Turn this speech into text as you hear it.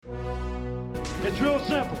It's real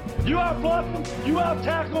simple. You out-bluff them, you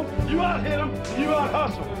out-tackle them, you out-hit them, you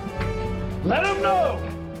out-hustle. Let them know.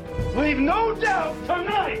 Leave no doubt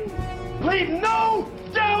tonight. Leave no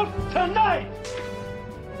doubt tonight.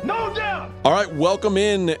 No doubt. All right, welcome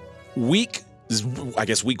in week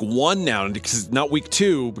 1 now, because not week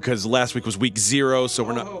 2, because last week was week 0, so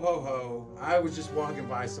we're not. Ho. I was just walking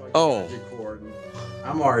by, so I Oh. was recording.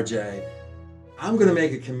 I'm RJ. I'm going to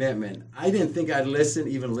make a commitment. I didn't think I'd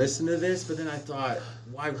even listen to this, but then I thought,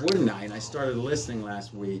 why wouldn't I? And I started listening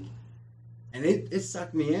last week, and it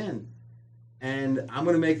sucked me in. And I'm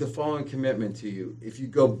going to make the following commitment to you. If you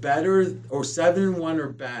go better, or 7-1 or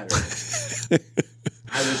better,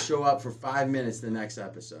 I will show up for 5 minutes the next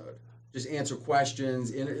episode. Just answer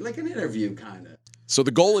questions, like an interview, kind of. So the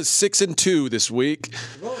goal is 6-2 this week.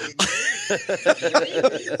 Well, maybe.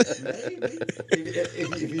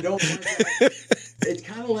 If you don't want that, it's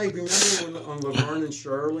kind of like, remember when on Laverne and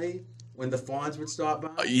Shirley, when the Fonz would stop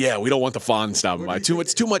by? Yeah, we don't want the Fonz stopping by. Too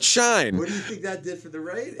much shine. What do you think that did for the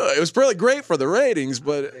ratings? It was probably great for the ratings,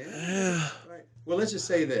 but... Right. Well, let's just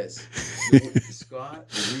say this. Scott,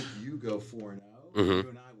 the week you go 4-0, you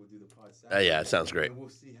and I will do the pod Saturday. Yeah, it sounds great. And we'll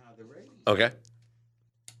see how the ratings Okay.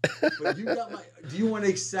 But do you want to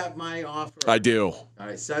accept my offer? I do. All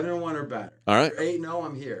right, 7-1 or better. All right. 8-0,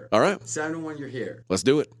 I'm here. All right. 7-1, you're here. Let's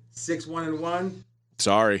do it. 6-1-1,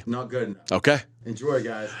 Sorry. not good enough. Okay. Enjoy,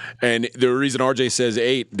 guys. And the reason RJ says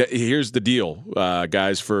 8, here's the deal,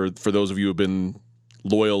 guys, for those of you who have been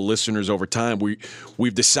loyal listeners over time,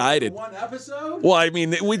 we've decided. One episode? Well, I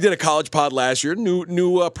mean, we did a college pod last year,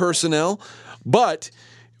 new personnel, but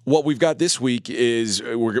what we've got this week is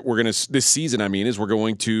we're going to this season. We're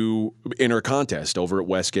going to enter a contest over at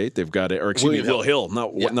Westgate. They've got Will Hill,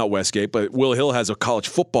 not Westgate, but Will Hill has a college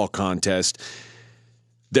football contest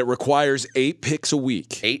that requires 8 picks a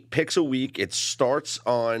week. 8 picks a week. It starts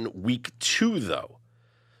on week 2, though.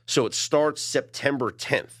 So it starts September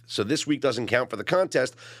 10th. So this week doesn't count for the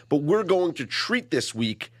contest, but we're going to treat this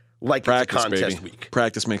week like Practice, it's a contest baby. week.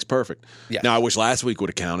 Practice makes perfect. Yes. Now, I wish last week would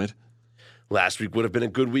have counted. Last week would have been a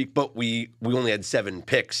good week, but we only had 7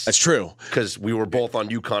 picks. That's true. Because we were both on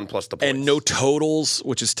UConn plus the points. And no totals,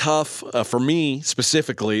 which is tough. For me,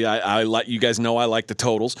 specifically, I like, you guys know I like the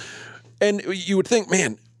totals. And you would think,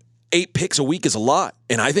 man, 8 picks a week is a lot,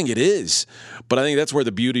 and I think it is. But I think that's where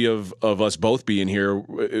the beauty of us both being here,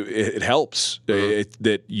 it helps.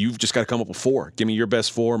 That you've just got to come up with 4. Give me your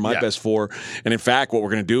best 4, my best 4. And in fact, what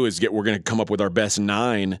we're going to do is we're going to come up with our best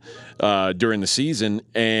 9 during the season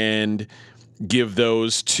and give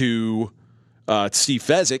those to Steve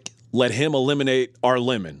Fezzik. Let him eliminate our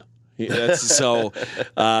lemon. So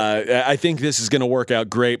I think this is going to work out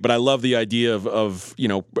great, but I love the idea of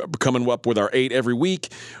coming up with our 8 every week.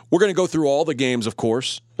 We're going to go through all the games, of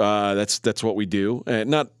course. That's what we do.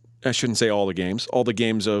 I shouldn't say all the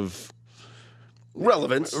games of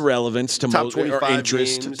relevance to top 25 or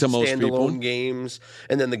interest games, to most people. Standalone games,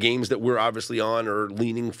 and then the games that we're obviously on or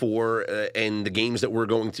leaning for, and the games that we're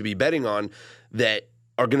going to be betting on that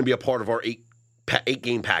are going to be a part of our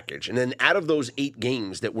 8-game package. And then out of those 8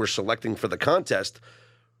 games that we're selecting for the contest,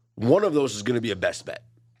 one of those is going to be a best bet.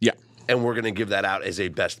 Yeah. And we're going to give that out as a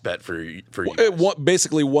best bet for you guys.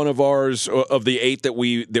 Basically, one of ours, of the 8 that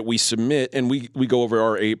we submit, and we go over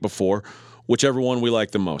our 8 before, whichever one we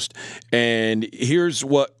like the most. And here's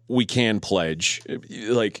what we can pledge.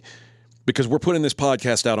 Because we're putting this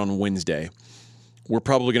podcast out on Wednesday, we're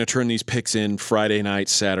probably going to turn these picks in Friday night,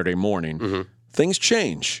 Saturday morning. Mm-hmm. Things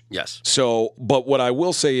change. Yes. So, but what I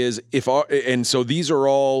will say is, so these are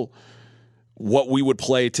all what we would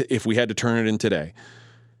play if we had to turn it in today.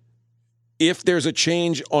 If there's a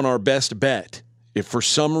change on our best bet, if for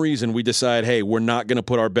some reason we decide, hey, we're not going to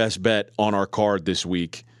put our best bet on our card this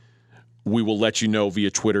week, we will let you know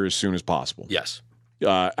via Twitter as soon as possible. Yes.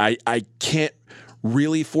 I can't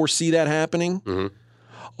really foresee that happening. Mm-hmm.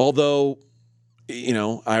 Although,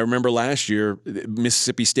 I remember last year,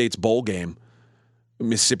 Mississippi State's bowl game.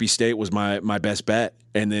 Mississippi State was my best bet.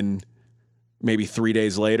 And then maybe 3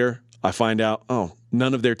 days later, I find out,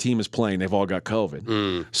 none of their team is playing. They've all got COVID.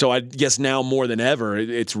 Mm. So I guess now more than ever,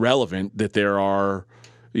 it's relevant that there are,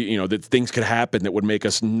 that things could happen that would make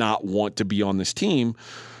us not want to be on this team.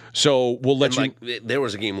 So we'll let there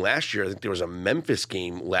was a game last year. I think there was a Memphis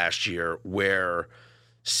game last year where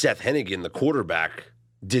Seth Hennigan, the quarterback,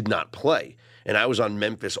 did not play. And I was on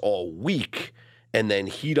Memphis all week, and then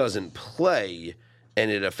he doesn't play,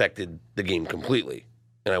 and it affected the game completely.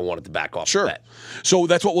 And I wanted to back off Sure. that. So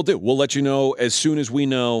that's what we'll do. We'll let you know as soon as we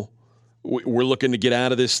know we're looking to get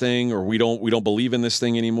out of this thing, or we don't believe in this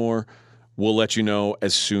thing anymore. We'll let you know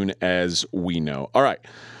as soon as we know. All right.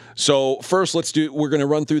 So first, we're going to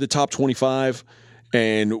run through the top 25,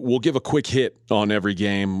 and we'll give a quick hit on every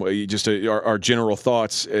game, just our general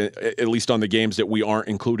thoughts, at least on the games that we aren't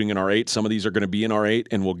including in our 8. Some of these are going to be in our 8,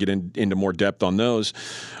 and we'll get into more depth on those.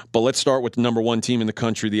 But let's start with the number 1 team in the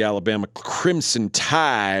country, the Alabama Crimson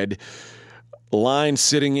Tide. Line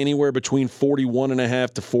sitting anywhere between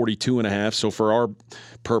 41.5 to 42.5. So for our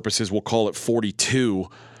purposes, we'll call it 42,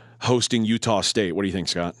 hosting Utah State. What do you think,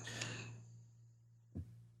 Scott?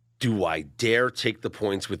 Do I dare take the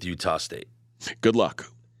points with Utah State? Good luck.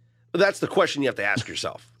 That's the question you have to ask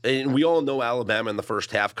yourself. And we all know Alabama in the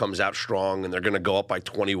first half comes out strong, and they're going to go up by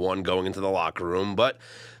 21 going into the locker room. But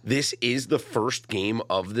this is the first game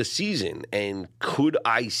of the season. And could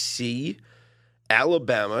I see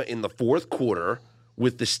Alabama in the fourth quarter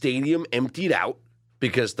with the stadium emptied out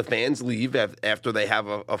because the fans leave after they have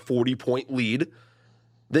a 40-point lead,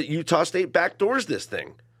 that Utah State backdoors this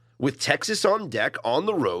thing? With Texas on deck on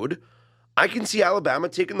the road, I can see Alabama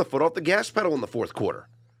taking the foot off the gas pedal in the fourth quarter.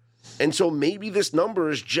 And so maybe this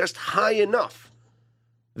number is just high enough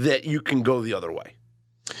that you can go the other way.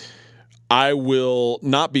 I will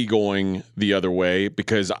not be going the other way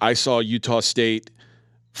because I saw Utah State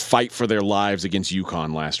fight for their lives against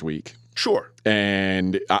UConn last week. Sure.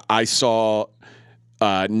 And I saw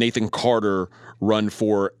Nathan Carter run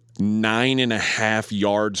for 9.5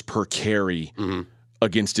 yards per carry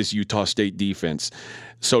against this Utah State defense.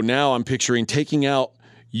 So now I'm picturing taking out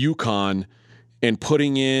UConn and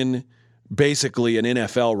putting in basically an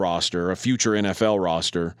NFL roster, a future NFL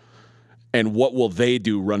roster. And what will they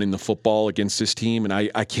do running the football against this team? And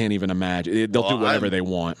I can't even imagine. They'll do whatever they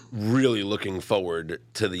want. Really looking forward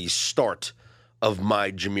to the start of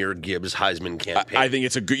my Jahmyr Gibbs Heisman campaign. I think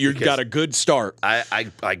it's a good. You've got a good start.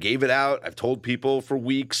 I gave it out. I've told people for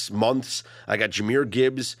weeks, months. I got Jahmyr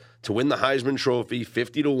Gibbs to win the Heisman Trophy,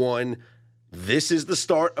 50-1. This is the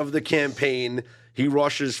start of the campaign. He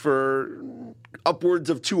rushes for upwards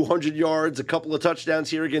of 200 yards, a couple of touchdowns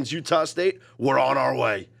here against Utah State. We're on our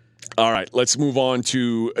way. All right, let's move on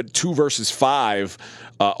to 2 versus 5.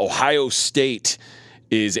 Ohio State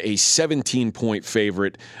is a 17-point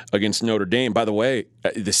favorite against Notre Dame. By the way,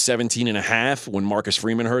 the 17.5, when Marcus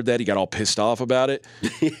Freeman heard that, he got all pissed off about it.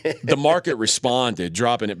 The market responded,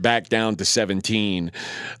 dropping it back down to 17.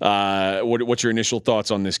 What's your initial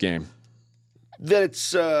thoughts on this game? That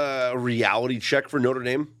it's a reality check for Notre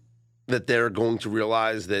Dame. That they're going to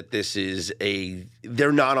realize that this is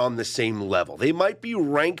they're not on the same level. They might be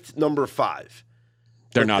ranked number 5.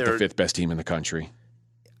 They're not the 5th best team in the country.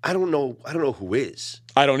 I don't know who is.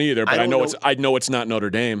 I don't either, but I know it's not Notre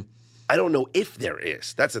Dame. I don't know if there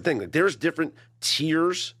is. That's the thing. Like, there's different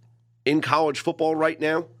tiers in college football right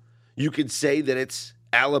now. You could say that it's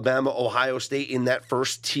Alabama, Ohio State in that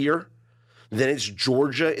first tier. Then it's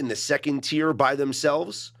Georgia in the second tier by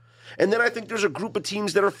themselves. And then I think there's a group of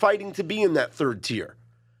teams that are fighting to be in that third tier.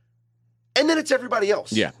 And then it's everybody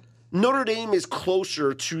else. Yeah. Notre Dame is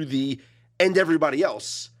closer to and everybody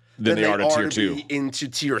else than they are to tier 2. Into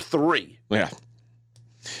tier 3. Yeah.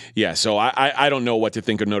 Yeah, so I don't know what to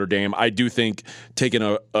think of Notre Dame. I do think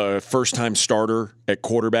taking a first-time starter at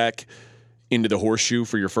quarterback into the horseshoe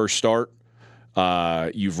for your first start,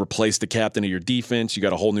 you've replaced the captain of your defense, you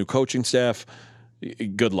got a whole new coaching staff.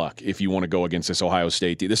 Good luck if you want to go against this Ohio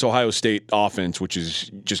State. This Ohio State offense, which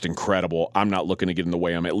is just incredible, I'm not looking to get in the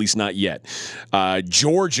way. I'm at least not yet.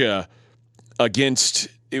 Georgia against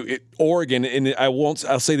Oregon, and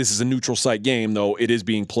I'll say this is a neutral site game, though it is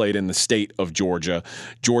being played in the state of Georgia.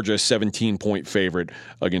 Georgia, 17-point favorite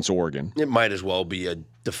against Oregon. It might as well be a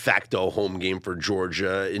de facto home game for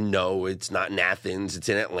Georgia. And no, it's not in Athens. It's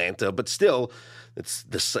in Atlanta. But still, it's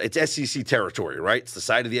SEC territory, right? It's the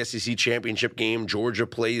side of the SEC championship game. Georgia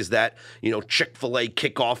plays that, Chick-fil-A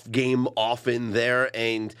kickoff game often there.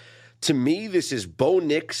 And to me, this is Bo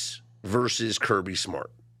Nix versus Kirby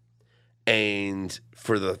Smart. And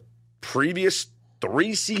for the previous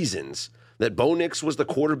 3 seasons that Bo Nix was the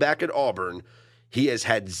quarterback at Auburn, he has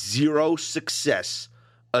had 0 success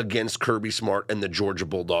against Kirby Smart and the Georgia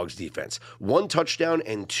Bulldogs defense. 1 touchdown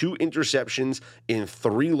and 2 interceptions in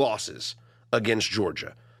 3 losses against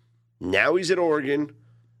Georgia. Now he's at Oregon.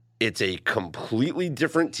 It's a completely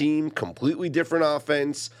different team, completely different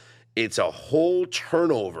offense. It's a whole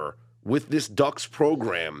turnover with this Ducks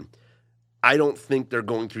program. I don't think they're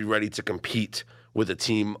going to be ready to compete with a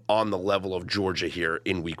team on the level of Georgia here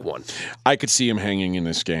in week 1. I could see him hanging in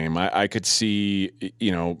this game. I could see,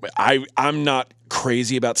 I'm not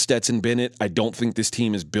crazy about Stetson Bennett. I don't think this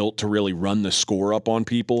team is built to really run the score up on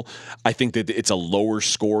people. I think that it's a lower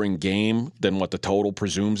scoring game than what the total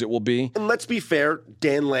presumes it will be. And let's be fair,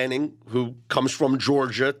 Dan Lanning, who comes from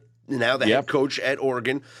Georgia, now the head coach at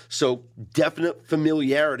Oregon. So definite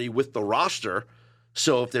familiarity with the roster.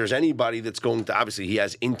 So if there's anybody that's going to, obviously he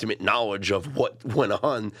has intimate knowledge of what went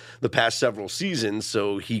on the past several seasons,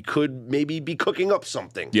 so he could maybe be cooking up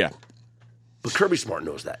something. Yeah. But Kirby Smart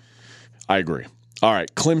knows that. I agree. All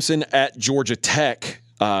right, Clemson at Georgia Tech.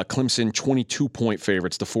 Clemson 22-point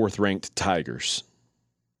favorites, the 4th-ranked Tigers.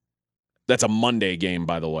 That's a Monday game,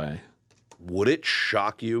 by the way. Would it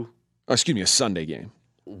shock you? Oh, excuse me, a Sunday game.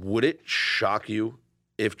 Would it shock you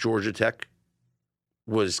if Georgia Tech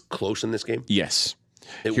was close in this game? Yes.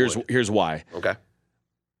 Would. Here's why. Okay.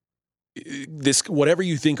 This, whatever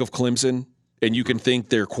you think of Clemson, and you can think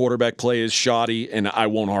their quarterback play is shoddy, and I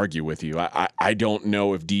won't argue with you. I don't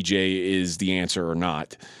know if DJ is the answer or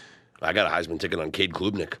not. I got a Heisman ticket on Cade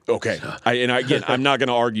Klubnik. Okay. Again, I'm not going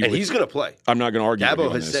to argue and with he's going to play. I'm not going to argue with you Dabo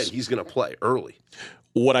on has this. said he's going to play early.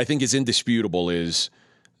 What I think is indisputable is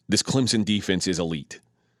this Clemson defense is elite.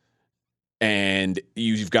 And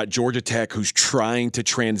you've got Georgia Tech, who's trying to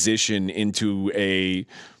transition into a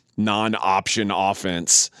non-option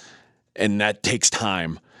offense, and that takes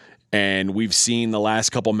time. And we've seen the last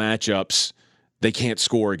couple matchups, they can't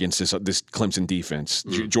score against this Clemson defense.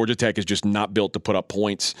 Georgia Tech is just not built to put up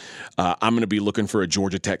points. I'm going to be looking for a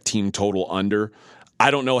Georgia Tech team total under. I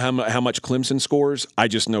don't know how much Clemson scores. I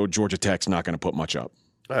just know Georgia Tech's not going to put much up.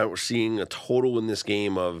 All right, we're seeing a total in this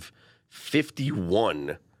game of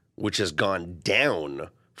 51, which has gone down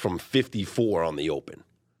from 54 on the open.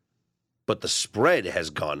 But the spread has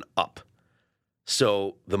gone up.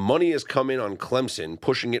 So the money has come in on Clemson,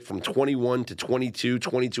 pushing it from 21 to 22,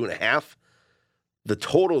 22 and a half. The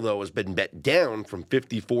total, though, has been bet down from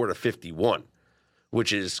 54 to 51,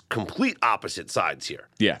 which is complete opposite sides here.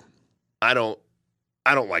 Yeah. I don't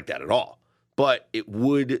like that at all. But it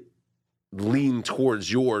would lean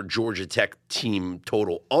towards your Georgia Tech team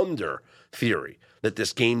total under theory, that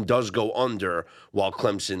this game does go under while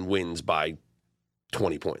Clemson wins by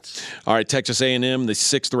 20 points. All right, Texas A&M, the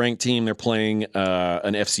 6th-ranked team, they're playing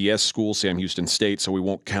an FCS school, Sam Houston State, so we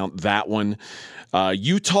won't count that one.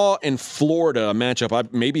 Utah and Florida, a matchup,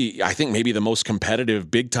 I think maybe the most competitive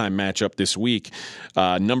big-time matchup this week.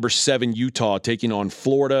 Number 7, Utah, taking on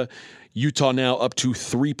Florida. Utah now up to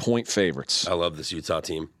 3-point favorites. I love this Utah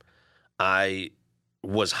team. I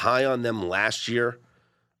was high on them last year.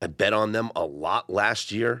 I bet on them a lot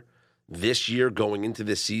last year. This year, going into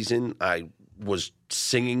this season, I was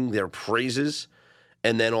singing their praises,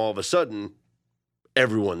 and then all of a sudden,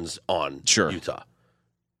 everyone's on Utah.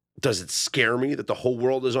 Does it scare me that the whole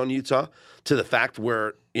world is on Utah to the fact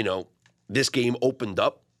where, this game opened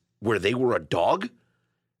up where they were a dog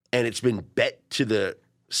and it's been bet to the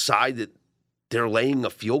side that they're laying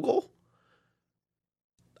a field goal?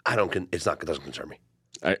 It doesn't concern me.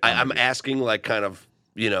 I'm asking like kind of,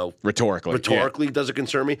 rhetorically. Rhetorically, does it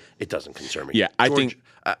concern me? It doesn't concern me. Yeah, I think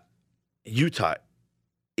Utah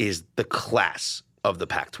is the class of the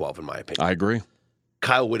Pac-12, in my opinion. I agree.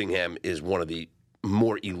 Kyle Whittingham is one of the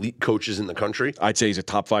more elite coaches in the country. I'd say he's a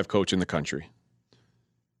top 5 coach in the country.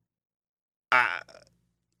 I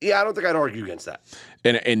don't think I'd argue against that.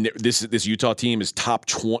 And this Utah team is top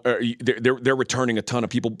 20. They're returning a ton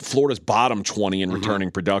of people. Florida's bottom 20 in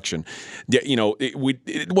returning production.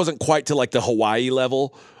 It wasn't quite to like the Hawaii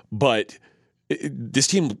level, but this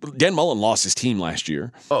team, Dan Mullen lost his team last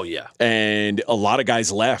year. Oh, yeah. And a lot of guys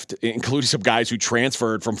left, including some guys who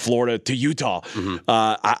transferred from Florida to Utah.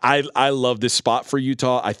 I love this spot for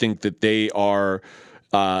Utah. I think that they are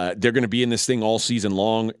they're going to be in this thing all season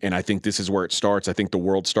long, and I think this is where it starts. I think the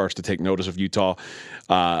world starts to take notice of Utah.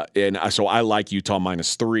 So I like Utah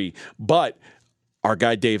 -3. But our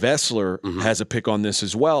guy Dave Essler has a pick on this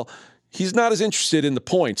as well. He's not as interested in the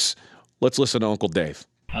points. Let's listen to Uncle Dave.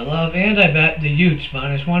 I love and I bet the Utes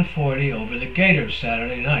 -140 over the Gators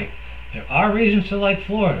Saturday night. There are reasons to like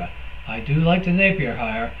Florida. I do like the Napier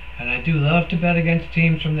hire, and I do love to bet against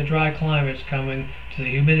teams from the dry climates coming to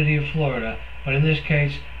the humidity of Florida, but in this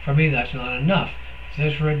case, for me, that's not enough. If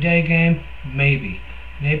this were a day game, maybe.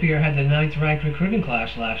 Napier had the 9th-ranked recruiting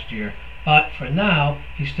class last year, but for now,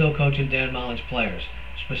 he's still coaching Dan Mullen's players,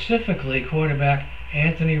 specifically quarterback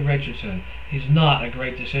Anthony Richardson. He's not a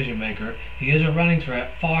great decision maker. He is a running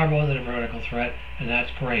threat, far more than a vertical threat, and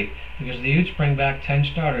that's great because the Utes bring back 10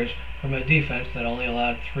 starters from a defense that only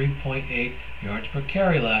allowed 3.8 yards per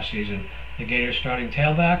carry last season. The Gators starting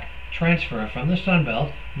tailback, transfer from the Sun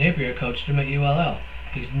Belt, Napier coached him at ULL.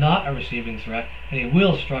 He's not a receiving threat, and he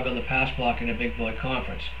will struggle to pass block in a big boy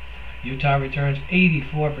conference. Utah returns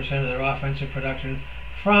 84% of their offensive production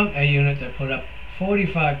from a unit that put up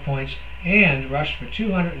 45 points and rushed for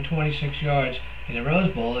 226 yards in the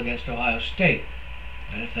Rose Bowl against Ohio State.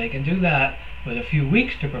 And if they can do that, with a few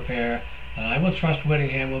weeks to prepare, then I will trust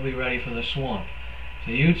Whittingham will be ready for the swamp.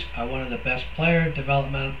 The Utes are one of the best player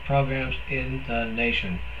development programs in the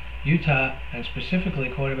nation. Utah, and specifically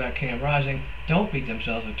quarterback Cam Rising, don't beat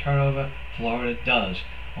themselves with turnover. Florida does.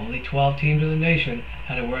 Only 12 teams in the nation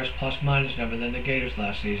had a worse plus-minus number than the Gators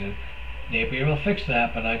last season. Napier will fix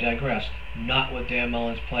that, but I digress. Not with Dan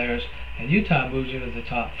Mullen's players. And Utah moves into the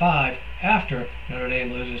top 5 after Notre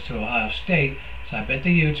Dame loses to Ohio State, so I bet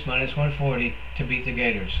the Utes minus 140 to beat the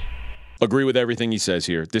Gators. Agree with everything he says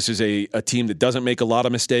here. This is a team that doesn't make a lot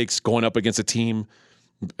of mistakes going up against a team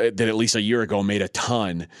that at least a year ago made a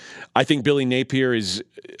ton. I think Billy Napier is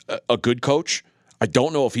a good coach. I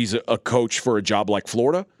don't know if he's a coach for a job like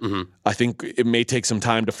Florida. Mm-hmm. I think it may take some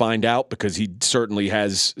time to find out because he certainly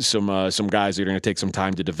has some guys that are going to take some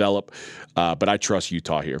time to develop. But I trust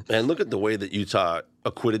Utah here. And look at the way that Utah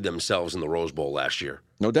acquitted themselves in the Rose Bowl last year.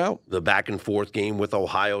 No doubt. The back and forth game with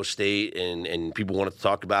Ohio State, and people wanted to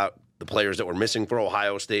talk about the players that were missing for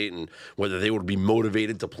Ohio State and whether they would be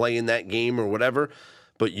motivated to play in that game or whatever.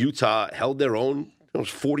 But Utah held their own. It was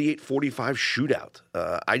 48-45 shootout.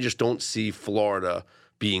 I just don't see Florida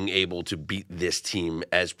being able to beat this team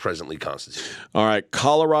as presently constituted. All right,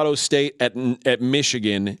 Colorado State at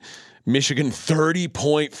Michigan. Michigan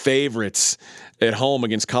 30-point favorites at home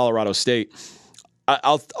against Colorado State.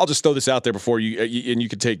 I'll just throw this out there before you and you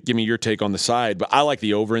can give me your take on the side, but I like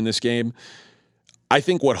the over in this game. I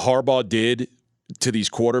think what Harbaugh did to these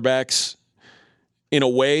quarterbacks, in a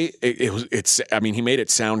way, he made it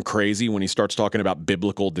sound crazy when he starts talking about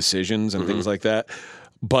biblical decisions and things like that.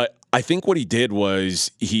 But I think what he did was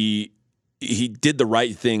he did the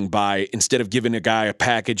right thing by, instead of giving a guy a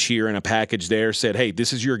package here and a package there, said, hey,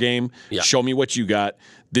 this is your game. Yeah. Show me what you got.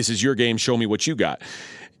 This is your game. Show me what you got.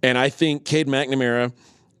 And I think Cade McNamara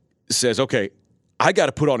says, okay, I got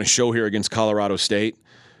to put on a show here against Colorado State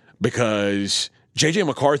because J.J.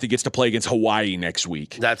 McCarthy gets to play against Hawaii next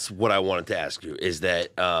week. That's what I wanted to ask you, is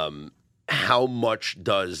that how much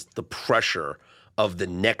does the pressure of the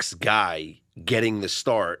next guy getting the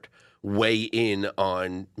start weigh in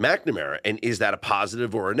on McNamara? And is that a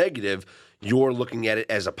positive or a negative? You're looking at it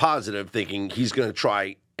as a positive, thinking he's going to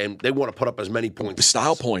try, and they want to put up as many points.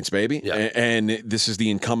 Style points, baby. Yeah. And this is the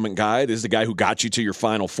incumbent guy. This is the guy who got you to your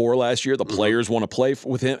Final Four last year. The players want to play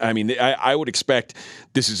with him. I mean, I would expect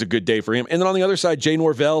this is a good day for him. And then on the other side, Jay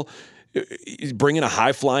Norvell, he's bringing a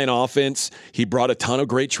high-flying offense. He brought a ton of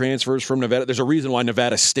great transfers from Nevada. There's a reason why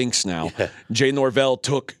Nevada stinks now. Yeah. Jay Norvell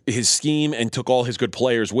took his scheme and took all his good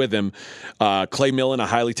players with him. Clay Millen, a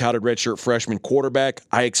highly touted redshirt freshman quarterback.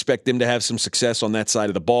 I expect them to have some success on that side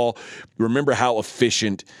of the ball. Remember how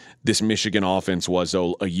efficient this Michigan offense was,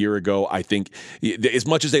 though, a year ago. I think as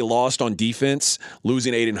much as they lost on defense,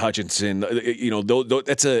 losing Aiden Hutchinson,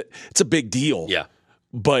 it's a big deal. Yeah.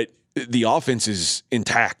 But the offense is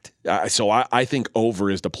intact. So I think over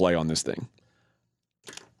is the play on this thing.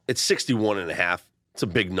 It's 61.5. It's a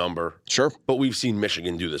big number. Sure. But we've seen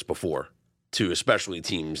Michigan do this before, too, especially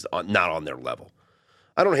teams not on their level.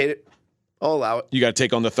 I don't hate it. I'll allow it. You got to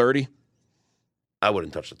take on the 30? I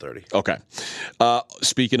wouldn't touch the 30. Okay.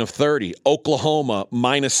 Speaking of 30, Oklahoma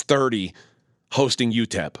minus 30 hosting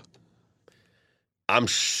UTEP. I'm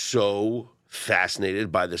so fascinated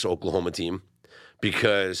by this Oklahoma team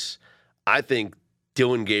because I think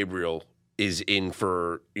Dylan Gabriel is in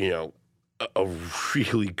for, a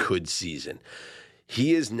really good season.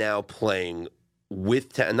 He is now playing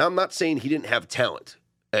with talent. And I'm not saying he didn't have talent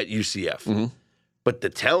at UCF, but the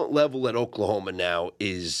talent level at Oklahoma now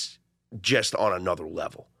is just on another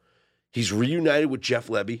level. He's reunited with Jeff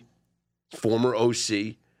Lebby, former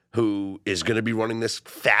OC, who is going to be running this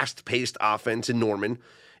fast-paced offense in Norman.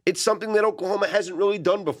 It's something that Oklahoma hasn't really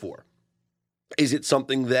done before. Is it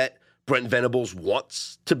something that Brent Venables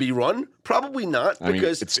wants to be run? Probably not,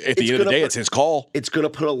 because it's at the end of the day, it's his call. It's going to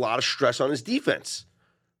put a lot of stress on his defense,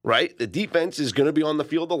 right? The defense is going to be on the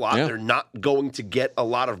field a lot. Yeah. They're not going to get a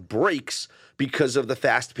lot of breaks because of the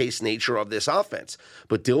fast-paced nature of this offense.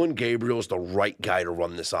 But Dylan Gabriel is the right guy to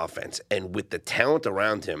run this offense. And with the talent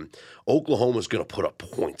around him, Oklahoma's going to put up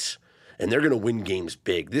points, and they're going to win games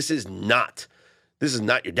big. This is not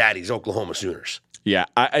your daddy's Oklahoma Sooners. Yeah,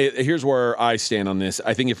 here's where I stand on this.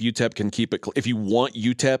 I think if UTEP can keep it, if you want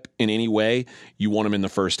UTEP in any way, you want them in the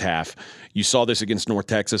first half. You saw this against North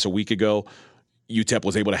Texas a week ago. UTEP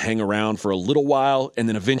was able to hang around for a little while, and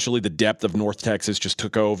then eventually the depth of North Texas just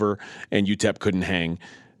took over, and UTEP couldn't hang.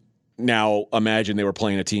 Now, imagine they were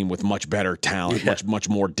playing a team with much better talent, much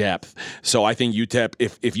more depth. So I think UTEP,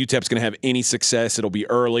 if UTEP's going to have any success, it'll be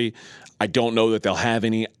early. I don't know that they'll have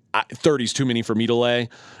any. 30's too many for me to lay.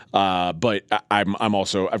 But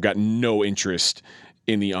I've got no interest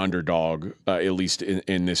in the underdog, at least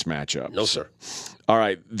in this matchup. No, sir. All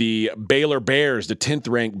right, the Baylor Bears, the 10th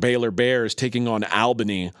ranked Baylor Bears, taking on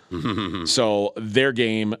Albany. So their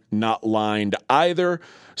game not lined either.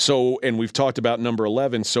 So, and we've talked about number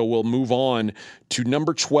 11, so we'll move on to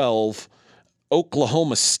number 12,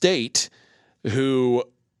 Oklahoma State, who,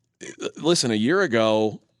 listen, a year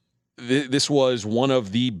ago, this was one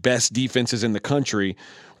of the best defenses in the country.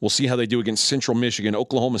 We'll see how they do against Central Michigan.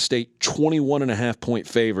 Oklahoma State, 21.5-point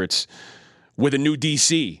favorites with a new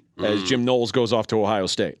DC as Jim Knowles goes off to Ohio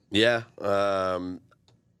State. Yeah.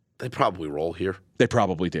 They probably roll here. They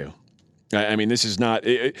probably do. I mean, this is not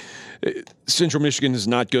Central Michigan is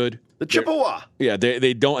not good. The Chippewa.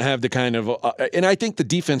 They don't have the kind of and I think the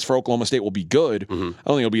defense for Oklahoma State will be good. I don't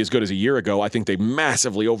think it'll be as good as a year ago. I think they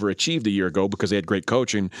massively overachieved a year ago because they had great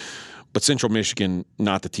coaching. But Central Michigan,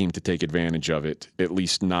 not the team to take advantage of it, at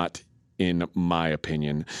least not in my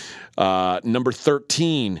opinion. Number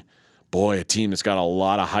 13, boy, a team that's got a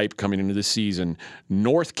lot of hype coming into the season.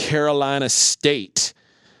 North Carolina State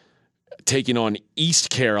taking on East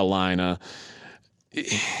Carolina.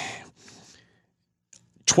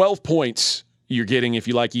 12 points you're getting if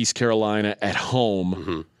you like East Carolina at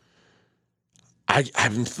home.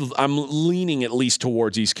 I'm leaning at least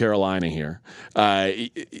towards East Carolina here.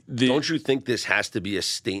 Don't you think this has to be a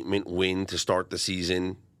statement win to start the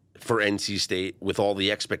season for NC State with all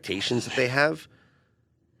the expectations that they have?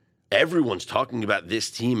 Everyone's talking about this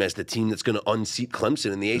team as the team that's going to unseat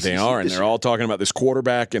Clemson in the ACC. They are, and they're all talking about this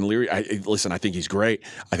quarterback and Leary. Listen, I think he's great.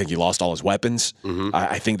 I think he lost all his weapons.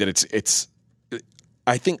 I think that it's.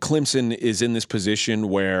 I think Clemson is in this position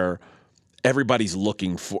where everybody's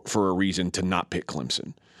looking for a reason to not pick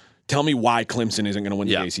Clemson. Tell me why Clemson isn't going to win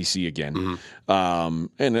the ACC again.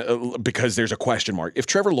 Because there's a question mark. If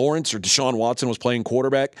Trevor Lawrence or Deshaun Watson was playing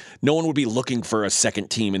quarterback, no one would be looking for a second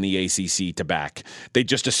team in the ACC to back. They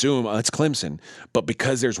just assume, it's Clemson. But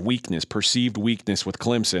because there's weakness, perceived weakness with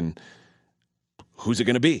Clemson, who's it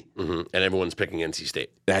going to be? And everyone's picking NC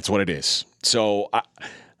State. That's what it is. So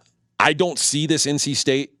I don't see this NC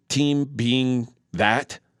State team being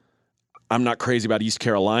that. I'm not crazy about East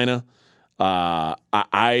Carolina.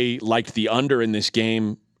 I liked the under in this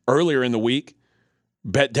game earlier in the week.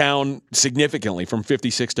 Bet down significantly from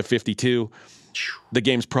 56 to 52. The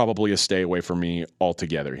game's probably a stay away for me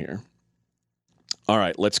altogether here. All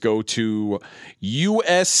right, let's go to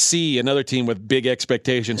USC, another team with big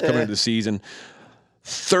expectations coming into the season.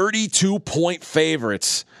 32-point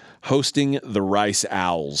favorites hosting the Rice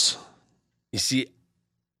Owls. You see,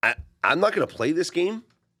 I'm not going to play this game,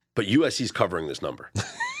 but USC's covering this number.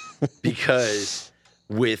 Because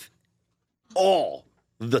with all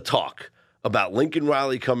the talk about Lincoln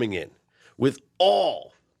Riley coming in, with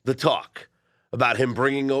all the talk about him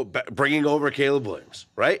bringing over Caleb Williams,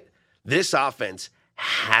 right? This offense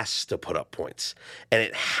has to put up points, and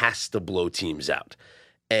it has to blow teams out.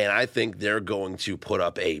 And I think they're going to put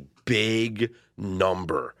up a big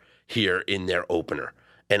number here in their opener.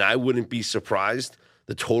 And I wouldn't be surprised.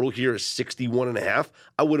 The total here is 61.5.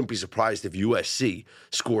 I wouldn't be surprised if USC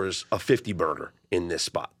scores a 50-burger in this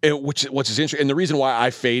spot. Which is interesting, and the reason why I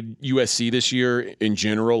fade USC this year in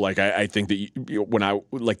general, like I think that when I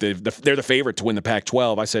like they're the favorite to win the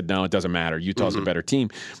Pac-12, I said no, it doesn't matter. Utah's a better team.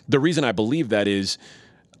 The reason I believe that is,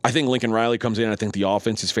 I think Lincoln Riley comes in. I think the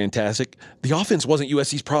offense is fantastic. The offense wasn't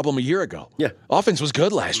USC's problem a year ago. Yeah, offense was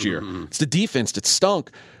good last year. It's the defense that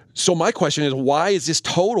stunk. So my question is, why is this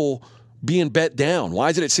total being bet down? Why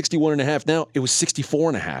is it at 61.5 now? It was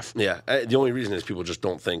 64.5. Yeah, the only reason is people just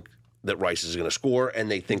don't think that Rice is going to score,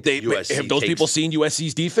 and they think that USC have those people seen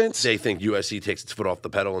USC's defense? They think USC takes its foot off the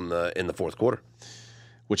pedal in the fourth quarter,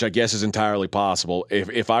 which I guess is entirely possible.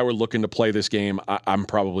 If I were looking to play this game, I'm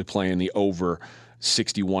probably playing the over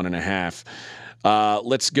 61.5.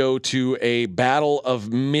 Let's go to a battle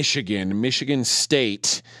of Michigan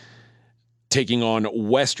State taking on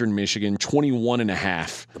Western Michigan,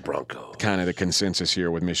 21.5. The Broncos. Kind of the consensus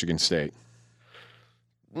here with Michigan State.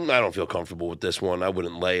 I don't feel comfortable with this one. I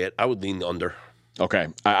wouldn't lay it. I would lean under. Okay.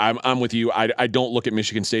 I'm with you. I don't look at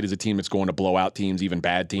Michigan State as a team that's going to blow out teams, even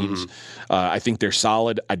bad teams. I think they're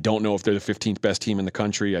solid. I don't know if they're the 15th best team in the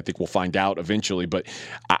country. I think we'll find out eventually. But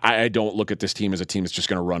I don't look at this team as a team that's just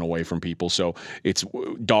going to run away from people. So it's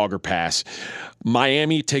dog or pass.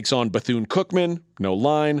 Miami takes on Bethune-Cookman. No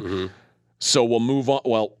line. So we'll move on.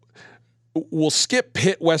 Well, we'll skip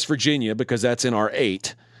Pitt, West Virginia, because that's in our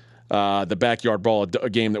 8. The backyard ball, a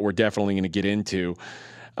game that we're definitely going to get into.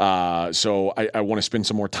 So I want to spend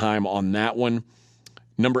some more time on that one.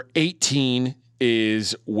 Number 18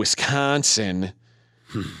 is Wisconsin,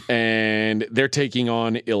 and they're taking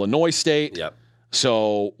on Illinois State. Yep.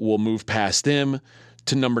 So we'll move past them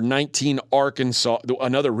to number 19 Arkansas.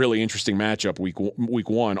 Another really interesting matchup week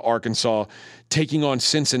one. Arkansas taking on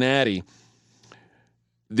Cincinnati.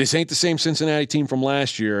 This ain't the same Cincinnati team from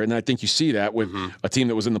last year, and I think you see that with a team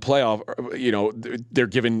that was in the playoff. You know, they're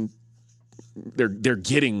getting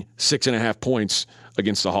 6.5 points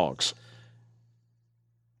against the Hogs.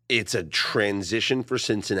 It's a transition for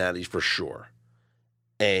Cincinnati for sure.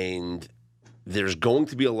 And there's going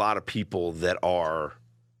to be a lot of people that are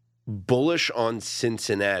bullish on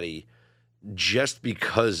Cincinnati just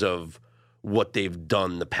because of what they've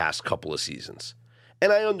done the past couple of seasons.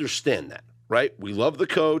 And I understand that, right? We love the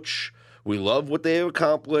coach. We love what they have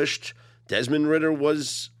accomplished. Desmond Ridder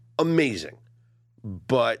was amazing.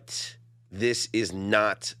 But this is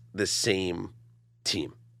not the same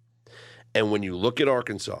team. And when you look at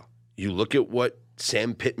Arkansas, you look at what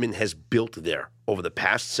Sam Pittman has built there over the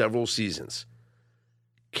past several seasons.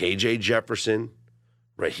 KJ Jefferson,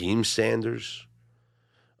 Raheem Sanders,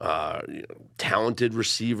 talented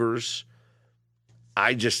receivers.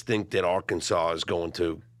 I just think that Arkansas is going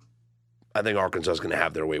to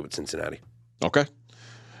have their way with Cincinnati. Okay.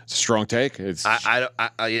 It's a strong take. I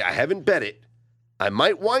haven't bet it. I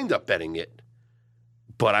might wind up betting it,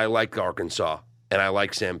 but I like Arkansas, and I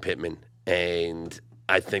like Sam Pittman, and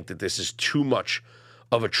I think that this is too much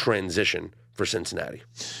of a transition for Cincinnati.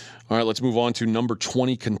 All right, let's move on to number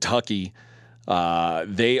 20, Kentucky.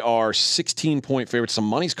 They are 16-point favorites. Some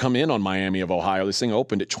money's come in on Miami of Ohio. This thing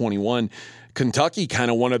opened at 21. Kentucky,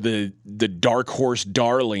 kind of one of the dark horse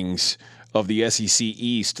darlings of the SEC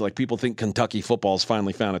East. Like, people think Kentucky football's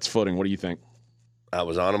finally found its footing. What do you think? I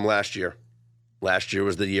was on them last year. Last year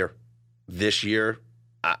was the year. This year,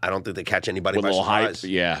 I don't think they catch anybody with by a little surprise. hype,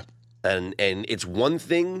 yeah. And it's one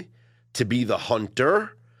thing to be the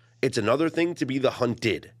hunter. It's another thing to be the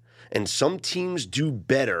hunted. And some teams do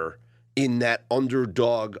better in that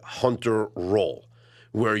underdog hunter role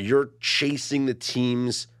where you're chasing the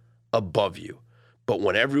teams above you. But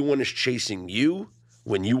when everyone is chasing you,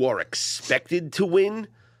 when you are expected to win,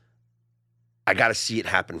 I got to see it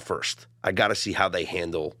happen first. I got to see how they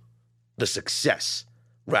handle the success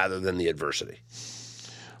rather than the adversity.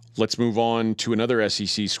 Let's move on to another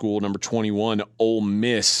SEC school, number 21, Ole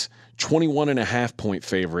Miss. 21.5-point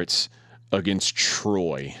favorites against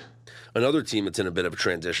Troy. Another team that's in a bit of a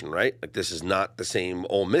transition, right? Like, this is not the same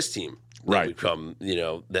Ole Miss team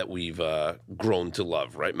that we've grown to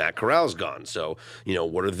love, right? Matt Corral's gone. So,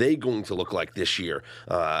 what are they going to look like this year?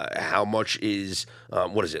 How much is,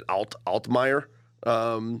 Altmaier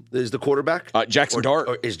is the quarterback? Jackson Dart.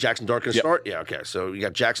 Or is Jackson Dart going to start? Yeah, okay. So you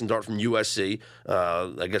got Jackson Dart from USC.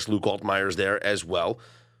 I guess Luke Altmaier's there as well.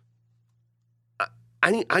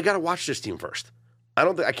 I got to watch this team first.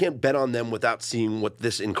 I can't bet on them without seeing what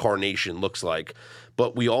this incarnation looks like.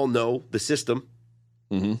 But we all know the system.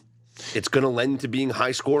 Mm-hmm. It's going to lend to being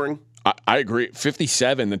high scoring. I agree.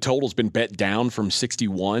 57. The total's been bet down from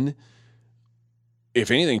 61. If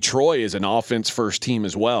anything, Troy is an offense-first team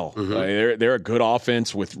as well. Mm-hmm. They're a good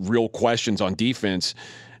offense with real questions on defense.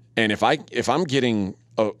 And if I'm getting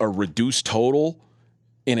a reduced total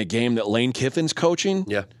in a game that Lane Kiffin's coaching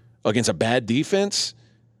against a bad defense,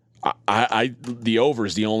 the over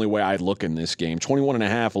is the only way I'd look in this game.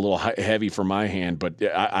 21.5, a little heavy for my hand, but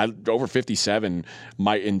I over 57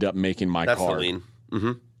 might end up making my card. That's the lean.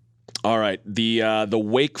 Mm-hmm. All right, the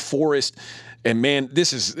Wake Forest, and man,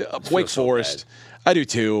 this is Wake Forest. So I do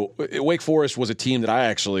too. Wake Forest was a team that I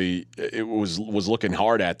actually was looking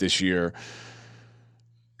hard at this year.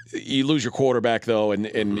 You lose your quarterback, though, and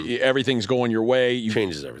everything's going your way.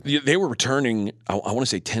 Changes everything. They were returning, I want to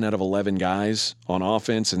say 10 out of 11 guys on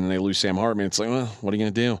offense, and then they lose Sam Hartman. It's like, well, what are you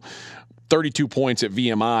going to do? 32 points at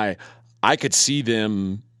VMI. I could see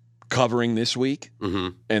them covering this week,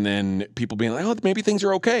 and then people being like, oh, maybe things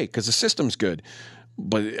are okay because the system's good.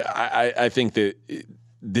 But I think that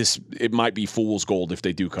it might be fool's gold if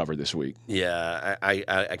they do cover this week. Yeah,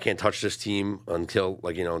 I can't touch this team until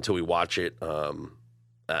we watch it.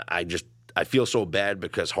 I feel so bad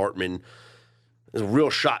because Hartman is a real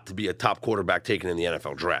shot to be a top quarterback taken in the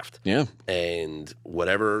NFL draft. Yeah. And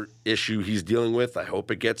whatever issue he's dealing with, I hope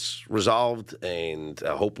it gets resolved, and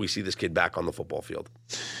I hope we see this kid back on the football field.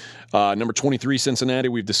 Number 23, Cincinnati,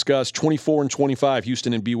 we've discussed. 24 and 25,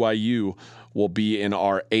 Houston and BYU will be in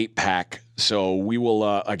our 8-pack. So we will,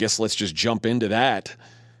 I guess let's just jump into that.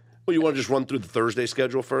 Well, you want to just run through the Thursday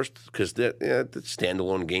schedule first? Because the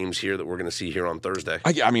standalone games here that we're going to see here on Thursday.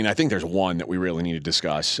 I think there's one that we really need to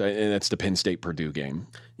discuss, and that's the Penn State-Purdue game.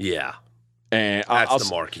 Yeah. And that's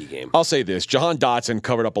the marquee game. I'll say this. Jahan Dotson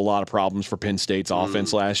covered up a lot of problems for Penn State's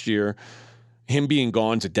offense last year. Him being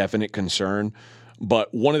gone is a definite concern.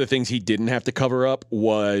 But one of the things he didn't have to cover up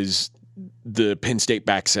was the Penn State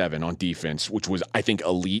back seven on defense, which was, I think,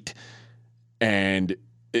 elite. And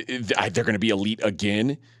they're going to be elite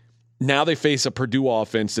again. Now they face a Purdue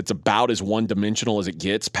offense that's about as one-dimensional as it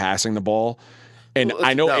gets, passing the ball. And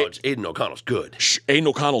I know Aiden O'Connell's good. Aiden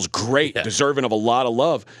O'Connell's great, deserving of a lot of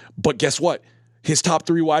love. But guess what? His top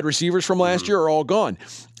 3 wide receivers from last year are all gone.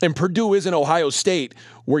 And Purdue isn't Ohio State,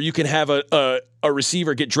 where you can have a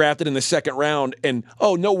receiver get drafted in the second round and,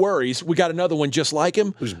 oh, no worries, we got another one just like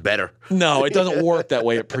him. Who's better? No, it doesn't work that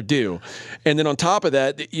way at Purdue. And then on top of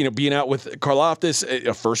that, being out with Karlaftis,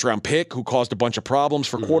 a first-round pick who caused a bunch of problems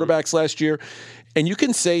for quarterbacks last year. And you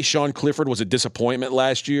can say Sean Clifford was a disappointment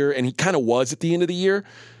last year, and he kind of was at the end of the year.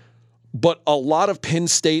 But a lot of Penn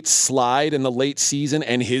State's slide in the late season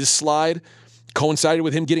and his slide coincided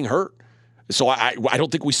with him getting hurt. So I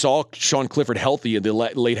don't think we saw Sean Clifford healthy in the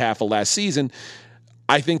late half of last season.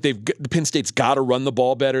 I think Penn State's got to run the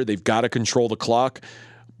ball better. They've got to control the clock.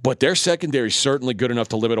 But their secondary is certainly good enough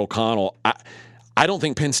to limit O'Connell. I don't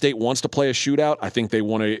think Penn State wants to play a shootout. I think they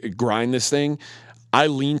want to grind this thing. I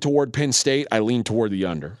lean toward Penn State. I lean toward the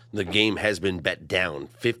under. The game has been bet down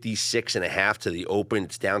 56.5 to the open.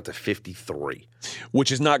 It's down to 53, which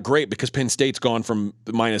is not great because Penn State's gone from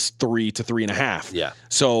 -3 to 3.5. Yeah.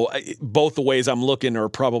 So both the ways I'm looking are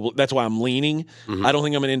probably, that's why I'm leaning. I don't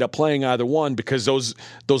think I'm going to end up playing either one because those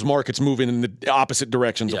markets move in the opposite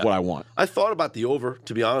directions of what I want. I thought about the over,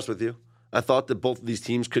 to be honest with you. I thought that both of these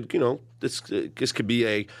teams could, this could be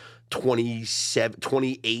a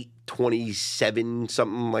 28, 27,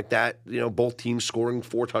 something like that. Both teams scoring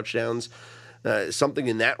 4 touchdowns, something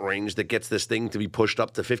in that range that gets this thing to be pushed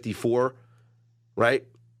up to 54, right?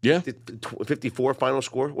 Yeah. 54 final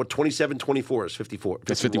score? What, 27-24 is 54?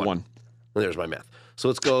 That's 51. Well, there's my math. So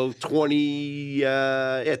let's go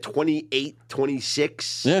 28,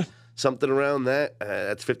 26. Yeah. Something around that.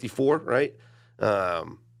 That's 54, right? Oh,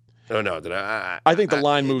 no. I think the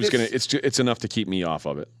line move's it's enough to keep me off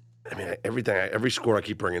of it. I mean, every score I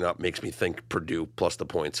keep bringing up makes me think Purdue plus the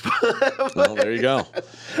points. Well, there you go.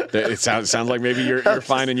 It sounds like maybe you're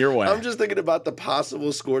finding your way. I'm just thinking about the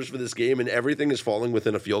possible scores for this game, and everything is falling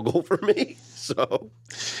within a field goal for me. So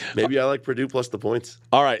maybe I like Purdue plus the points.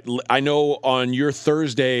 All right. I know on your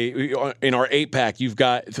Thursday, in our 8-pack, you've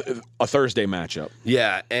got a Thursday matchup.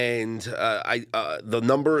 Yeah, and the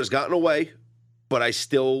number has gotten away, but I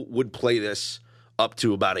still would play this up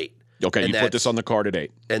to about 8. Okay, you put this on the card at 8.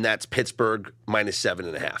 And that's Pittsburgh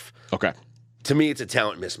 -7.5. Okay. To me, it's a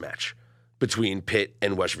talent mismatch between Pitt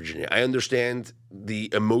and West Virginia. I understand the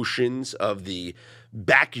emotions of the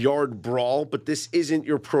backyard brawl, but this isn't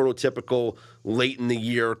your prototypical late in the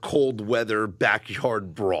year, cold weather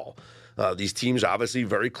backyard brawl. These teams obviously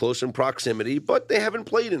very close in proximity, but they haven't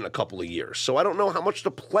played in a couple of years. So I don't know how much the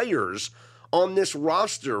players on this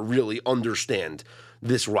roster really understand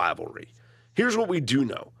this rivalry. Here's what we do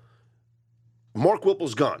know. Mark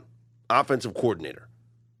Whipple's gone, offensive coordinator.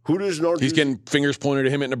 Who does Narduzzi... He's getting fingers pointed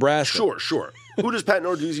at him at Nebraska. Sure. Who does Pat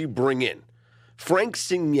Narduzzi bring in? Frank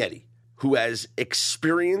Signetti, who has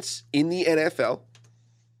experience in the NFL.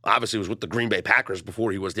 Obviously was with the Green Bay Packers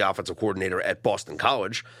before he was the offensive coordinator at Boston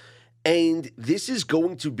College. And this is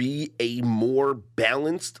going to be a more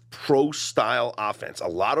balanced pro-style offense. A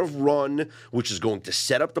lot of run, which is going to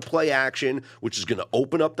set up the play action, which is going to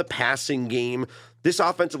open up the passing game. This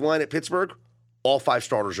offensive line at Pittsburgh, all 5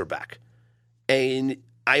 starters are back. And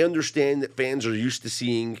I understand that fans are used to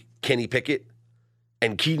seeing Kenny Pickett,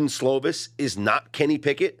 and Keaton Slovis is not Kenny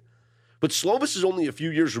Pickett. But Slovis is only a few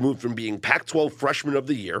years removed from being Pac-12 Freshman of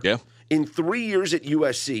the Year. Yeah. In 3 years at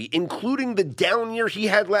USC, including the down year he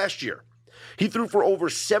had last year. He threw for over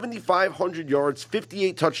 7,500 yards,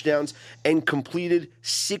 58 touchdowns, and completed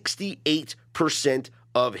 68%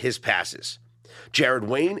 of his passes. Jared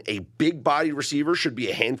Wayne, a big body receiver, should be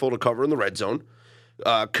a handful to cover in the red zone.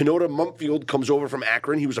 Kanota Mumpfield comes over from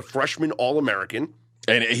Akron. He was a freshman All-American.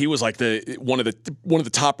 And he was like one of the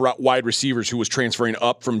top wide receivers who was transferring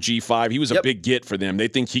up from G5. He was a big get for them. They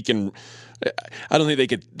think he can. I don't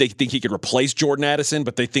think they think he could replace Jordan Addison,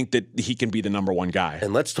 but they think that he can be the number 1 guy.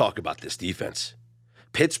 And let's talk about this defense.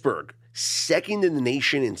 Pittsburgh, 2nd in the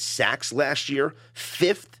nation in sacks last year,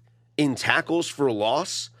 5th in tackles for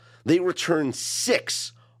loss. They returned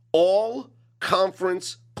 6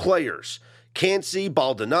 all-conference players. Cansey,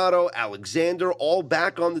 Baldonado, Alexander, all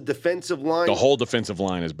back on the defensive line. The whole defensive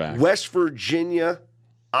line is back. West Virginia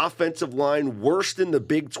offensive line worst in the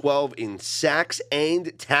Big 12 in sacks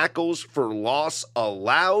and tackles for loss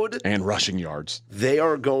allowed. And rushing yards. They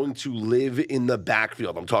are going to live in the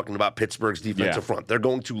backfield. I'm talking about Pittsburgh's defensive front. They're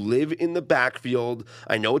going to live in the backfield.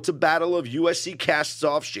 I know it's a battle of USC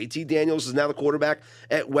cast-offs. JT Daniels is now the quarterback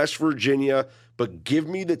at West Virginia. But give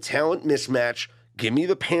me the talent mismatch. Give me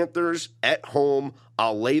the Panthers at home.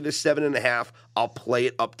 I'll lay the 7.5. I'll play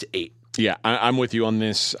it up to 8. Yeah, I'm with you on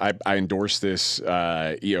this. I endorse this.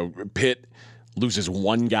 Pitt loses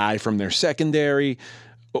one guy from their secondary.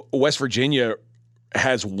 West Virginia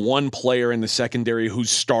has one player in the secondary who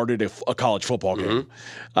started a college football game.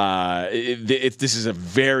 This is a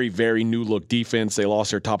very, very new look defense. They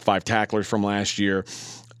lost their top 5 tacklers from last year.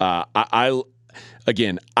 I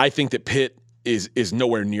think that Pitt is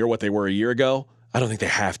nowhere near what they were a year ago. I don't think they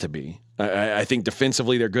have to be. I think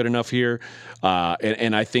defensively they're good enough here,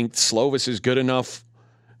 and I think Slovis is good enough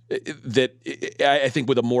that I think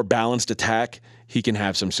with a more balanced attack, he can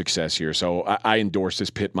have some success here. So I endorse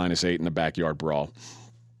this Pitt -8 in the backyard brawl.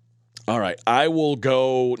 All right, I will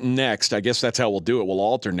go next. I guess that's how we'll do it. We'll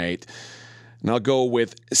alternate, and I'll go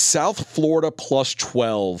with South Florida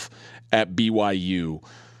 +12 at BYU.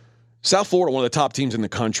 South Florida, one of the top teams in the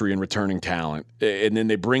country in returning talent. And then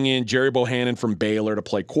they bring in Jerry Bohannon from Baylor to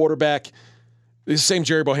play quarterback. This is the same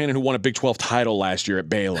Jerry Bohannon who won a Big 12 title last year at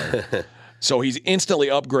Baylor. So he instantly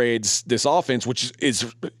upgrades this offense, which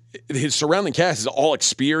is his surrounding cast is all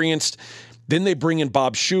experienced. Then they bring in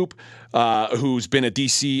Bob Shoop, who's been a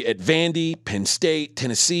DC at Vandy, Penn State,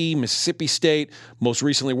 Tennessee, Mississippi State, most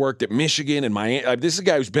recently worked at Michigan and Miami. This is a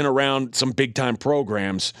guy who's been around some big-time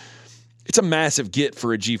programs. It's a massive get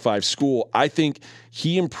for a G5 school. I think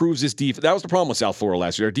he improves his defense. That was the problem with South Florida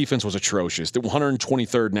last year. Their defense was atrocious. They were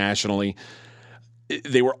 123rd nationally.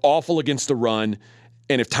 They were awful against the run.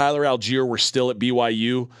 And if Tyler Algier were still at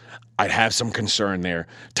BYU, I'd have some concern there.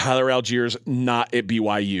 Tyler Algier's not at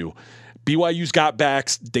BYU. BYU's got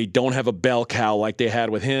backs. They don't have a bell cow like they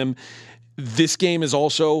had with him. This game is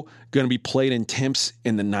also going to be played in temps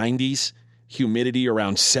in the 90s, humidity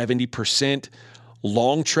around 70%.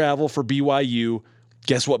 Long travel for BYU.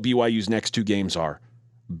 Guess what BYU's next 2 games are?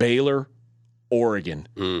 Baylor, Oregon.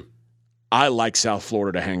 I like South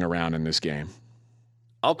Florida to hang around in this game.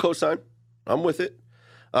 I'll co-sign. I'm with it.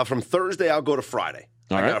 From Thursday, I'll go to Friday.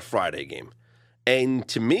 I got a Friday game. And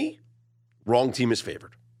to me, wrong team is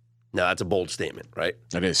favored. Now, that's a bold statement, right?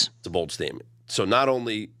 That is. It's a bold statement. So not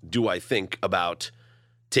only do I think about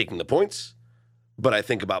taking the points, but I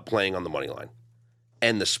think about playing on the money line.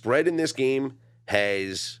 And the spread in this game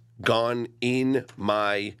has gone in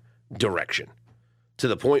my direction to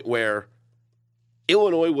the point where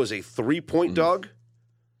Illinois was a 3-point dog.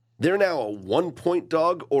 They're now a 1-point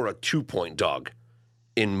dog or a 2-point dog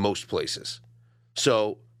in most places.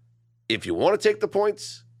 So if you want to take the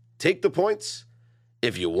points, take the points.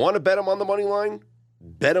 If you want to bet them on the money line,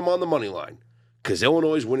 bet them on the money line. Because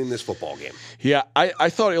Illinois is winning this football game. Yeah, I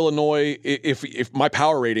thought Illinois, if my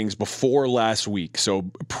power ratings before last week, so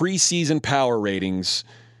preseason power ratings,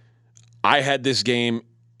 I had this game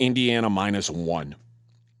Indiana -1.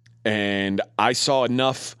 And I saw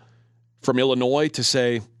enough from Illinois to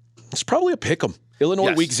say, it's probably a pick 'em.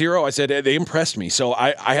 Illinois week 0, I said, they impressed me. So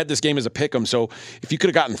I had this game as a pick 'em. So if you could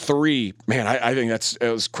have gotten 3, man, I think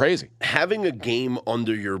it was crazy. Having a game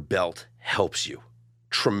under your belt helps you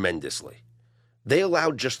tremendously. They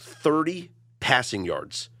allowed just 30 passing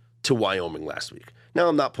yards to Wyoming last week. Now,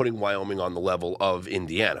 I'm not putting Wyoming on the level of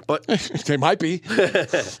Indiana, but they might be.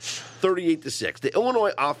 38-6. The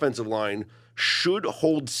Illinois offensive line should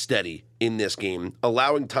hold steady in this game,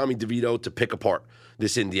 allowing Tommy DeVito to pick apart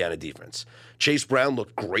this Indiana defense. Chase Brown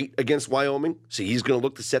looked great against Wyoming, so he's going to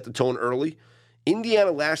look to set the tone early.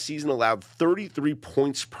 Indiana last season allowed 33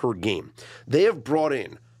 points per game. They have brought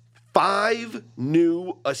in 5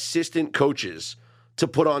 new assistant coaches to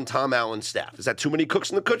put on Tom Allen's staff. Is that too many cooks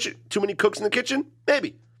in the kitchen? Too many cooks in the kitchen?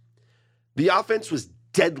 Maybe. The offense was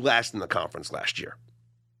dead last in the conference last year.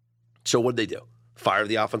 So what did they do? Fire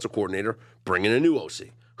the offensive coordinator, bring in a new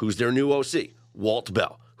OC. Who's their new OC? Walt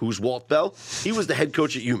Bell. Who's Walt Bell? He was the head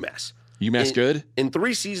coach at UMass. UMass good? In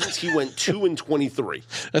 3 seasons, he went 2-23.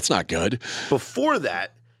 That's not good. Before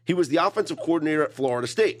that, he was the offensive coordinator at Florida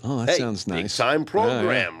State. Oh, that sounds nice. Big-time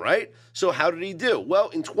program, right? So how did he do? Well,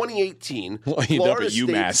 in 2018,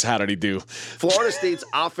 Florida How did he do? Florida State's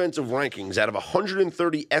offensive rankings out of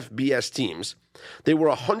 130 FBS teams They were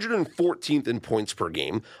 114th in points per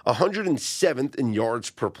game, 107th in yards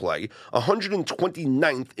per play,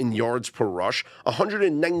 129th in yards per rush,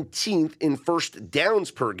 119th in first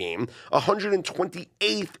downs per game,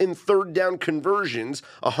 128th in third down conversions,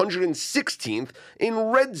 116th in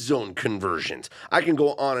red zone conversions. I can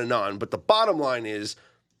go on, but the bottom line is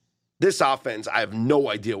this offense, I have no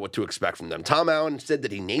idea what to expect from them. Tom Allen said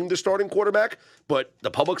that he named the starting quarterback, but the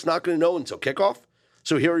public's not going to know until kickoff.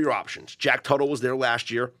 So here are your options. Jack Tuttle was there last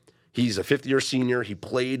year. He's a fifth-year senior. He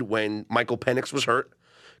played when Michael Penix was hurt.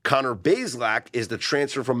 Connor Bazelak is the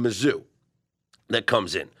transfer from Mizzou that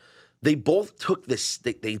comes in. They both took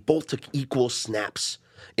they both took equal snaps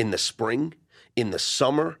in the spring, in the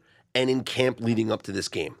summer, and in camp leading up to this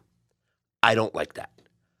game. I don't like that.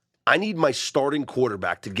 I need my starting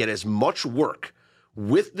quarterback to get as much work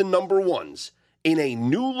with the number ones in a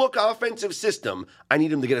new-look offensive system. I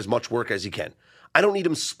need him to get as much work as he can. I don't need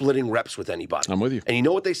him splitting reps with anybody. I'm with you. And you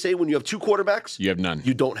know what they say when you have two quarterbacks? You have none.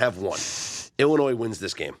 You don't have one. Illinois wins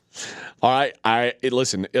this game. All right.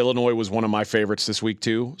 Listen, Illinois was one of my favorites this week,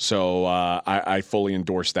 too, so I fully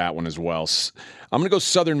endorse that one as well. I'm going to go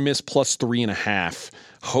Southern Miss plus 3.5,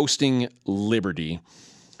 hosting Liberty.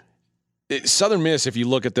 Southern Miss, if you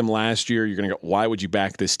look at them last year, you're going to go, why would you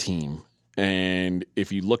back this team? And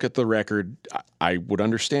if you look at the record, I would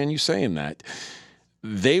understand you saying that.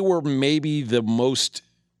 They were maybe the most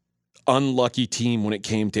unlucky team when it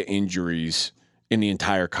came to injuries in the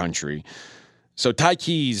entire country. So Ty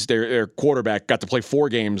Keys, their quarterback, got to play 4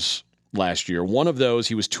 games last year. One of those,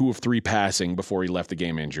 he was 2 of 3 passing before he left the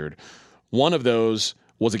game injured. One of those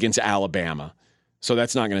was against Alabama. So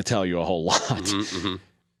that's not going to tell you a whole lot. Mm-hmm.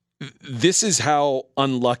 This is how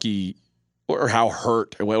unlucky or how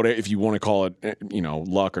hurt, if you want to call it,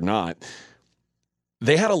 luck or not.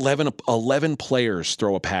 They had 11 players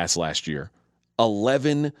throw a pass last year.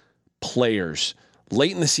 11 players.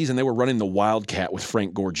 Late in the season, they were running the Wildcat with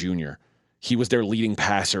Frank Gore Jr. He was their leading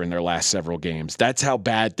passer in their last several games. That's how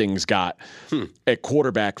bad things got at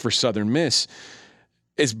quarterback for Southern Miss.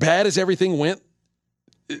 As bad as everything went,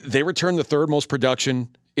 they returned the 3rd most production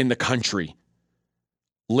in the country.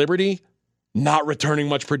 Liberty, not returning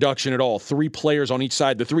much production at all. 3 players on each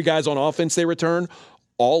side. The 3 guys on offense they return,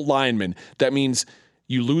 all linemen. That means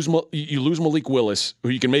you lose Malik Willis, who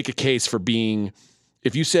you can make a case for being,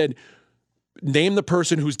 if you said, name the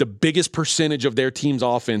person who's the biggest percentage of their team's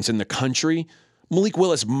offense in the country, Malik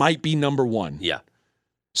Willis might be number 1. Yeah.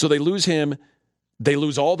 So they lose him. They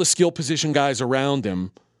lose all the skill position guys around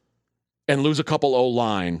him and lose a couple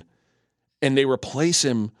O-line. And they replace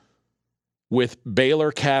him with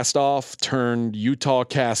Baylor cast off turned Utah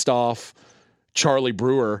cast off Charlie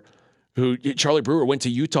Brewer, Charlie Brewer went to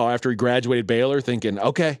Utah after he graduated Baylor thinking,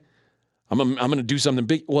 okay, I'm going to do something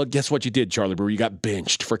big. Well, guess what you did, Charlie Brewer? You got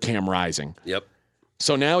benched for Cam Rising. Yep.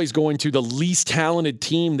 So now he's going to the least talented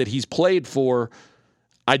team that he's played for.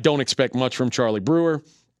 I don't expect much from Charlie Brewer.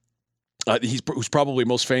 Who's probably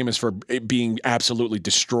most famous for being absolutely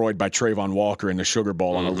destroyed by Trayvon Walker in the Sugar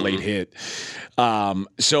Bowl on a late hit.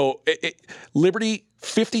 Liberty,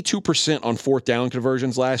 52% on 4th down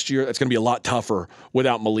conversions last year. That's going to be a lot tougher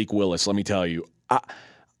without Malik Willis, let me tell you.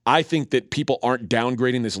 I think that people aren't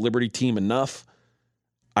downgrading this Liberty team enough.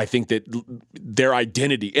 I think that their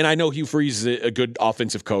identity, and I know Hugh Freeze is a good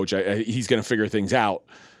offensive coach. He's going to figure things out.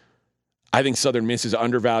 I think Southern Miss is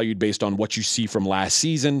undervalued based on what you see from last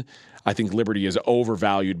season. I think Liberty is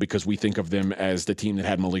overvalued because we think of them as the team that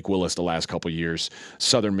had Malik Willis the last couple of years.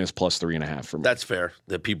 Southern Miss plus 3.5 for me. That's fair.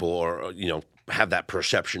 That people are, have that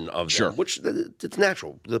perception of them, sure. Which it's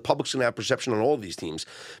natural. The public's going to have perception on all of these teams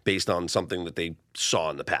based on something that they saw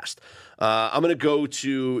in the past. I'm going to go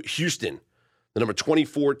to Houston, the number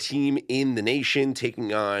 24 team in the nation,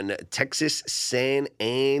 taking on Texas San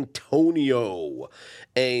Antonio.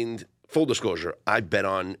 And full disclosure, I bet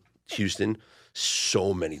on Houston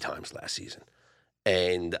so many times last season.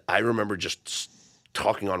 And I remember just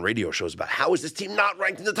talking on radio shows about how is this team not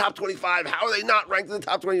ranked in the top 25? How are they not ranked in the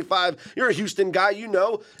top 25? You're a Houston guy, you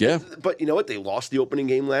know. Yeah. But you know what? They lost the opening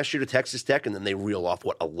game last year to Texas Tech, and then they reel off,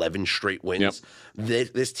 11 straight wins.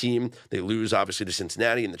 Yep. This team, they lose, obviously, to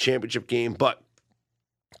Cincinnati in the championship game. But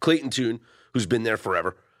Clayton Tune, who's been there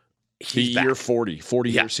forever, he's back.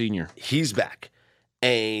 40-year senior. He's back.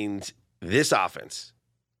 And this offense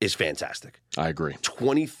is fantastic. I agree.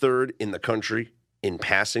 23rd in the country in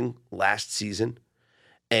passing last season.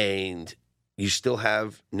 And you still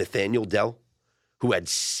have Nathaniel Dell, who had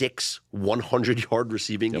 6 100-yard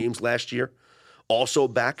receiving games last year. Also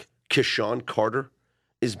back, Keshawn Carter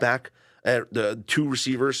is back. The 2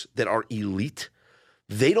 receivers that are elite.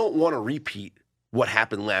 They don't want to repeat what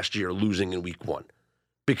happened last year losing in week 1.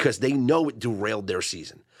 because they know it derailed their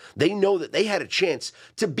season. They know that they had a chance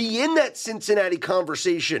to be in that Cincinnati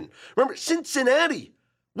conversation. Remember, Cincinnati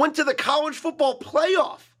went to the college football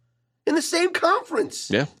playoff in the same conference.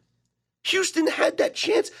 Yeah. Houston had that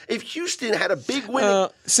chance. If Houston had a big win.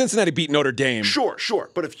 Cincinnati beat Notre Dame. Sure.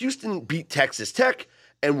 But if Houston beat Texas Tech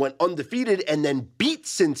and went undefeated and then beat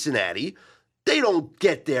Cincinnati, they don't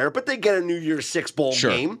get there, but they get a New Year's Six bowl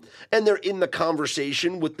game, and they're in the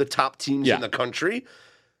conversation with the top teams in the country.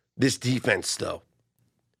 This defense, though,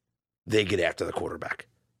 they get after the quarterback.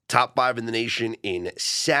 Top 5 in the nation in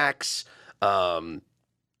sacks.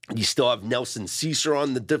 You still have Nelson Ceaser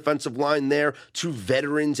on the defensive line there, 2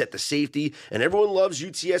 veterans at the safety, and everyone loves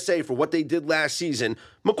UTSA for what they did last season.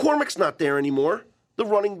 McCormick's not there anymore. The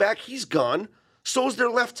running back, he's gone. So's their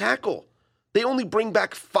left tackle. They only bring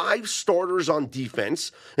back 5 starters on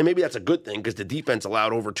defense, and maybe that's a good thing because the defense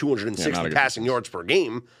allowed over 260 passing yards per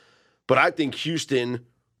game. But I think Houston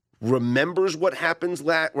remembers what happened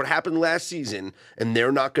last season, and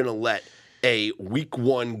they're not going to let a week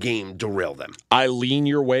 1 game derail them. I lean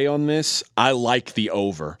your way on this. I like the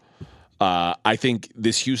over. I think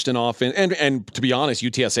this Houston offense, and to be honest,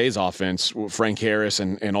 UTSA's offense, Frank Harris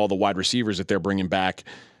and all the wide receivers that they're bringing back,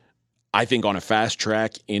 I think on a fast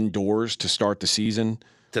track indoors to start the season.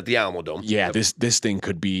 It's at the Alamo Dome. Yeah, this thing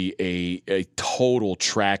could be a total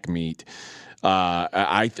track meet.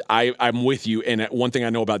 I'm with you. And one thing I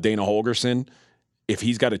know about Dana Holgorsen, if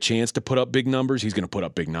he's got a chance to put up big numbers, he's going to put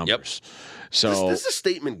up big numbers. Yep. So this is a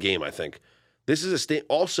statement game, I think. This is a state.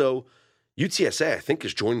 Also, UTSA, I think,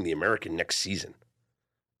 is joining the American next season.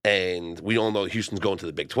 And we all know Houston's going to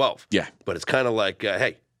the Big 12. Yeah. But it's kind of like,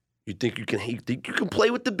 hey, you think you can play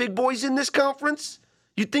with the big boys in this conference?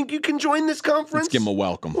 You think you can join this conference? Let's give them a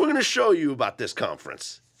welcome. We're going to show you about this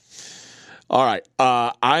conference. All right.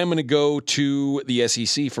 I'm going to go to the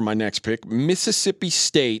SEC for my next pick. Mississippi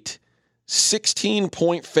State,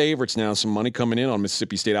 16-point favorites now. Some money coming in on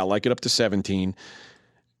Mississippi State. I like it up to 17.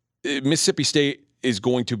 Mississippi State is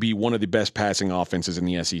going to be one of the best passing offenses in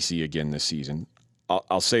the SEC again this season.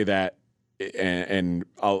 I'll say that, and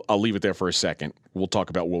I'll leave it there for a second. We'll talk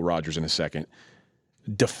about Will Rogers in a second.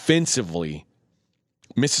 Defensively,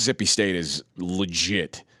 Mississippi State is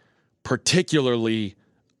legit, particularly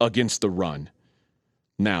against the run.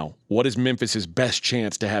 Now, what is Memphis's best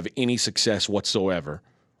chance to have any success whatsoever?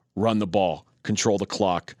 Run the ball, control the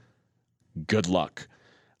clock. Good luck.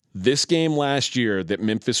 This game last year that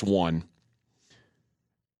Memphis won,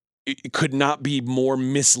 it could not be more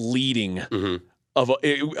misleading. Mm-hmm. Of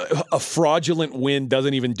a fraudulent win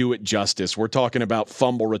doesn't even do it justice. We're talking about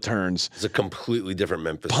fumble returns. It's a completely different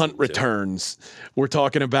Memphis. Punt returns. We're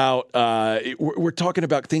talking about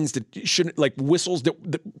things that shouldn't, like whistles that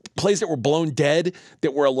plays that were blown dead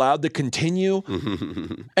that were allowed to continue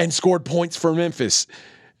and scored points for Memphis.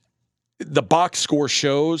 The box score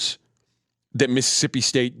shows that Mississippi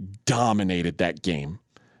State dominated that game.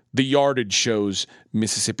 The yardage shows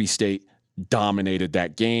Mississippi State dominated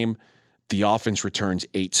that game. The offense returns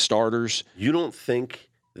 8 starters. You don't think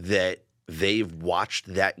that they've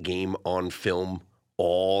watched that game on film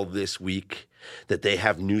all this week? That they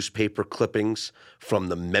have newspaper clippings from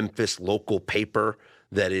the Memphis local paper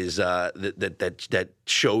that is that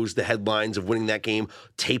shows the headlines of winning that game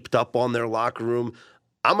taped up on their locker room?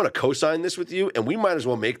 I'm going to co-sign this with you, and we might as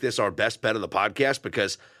well make this our best bet of the podcast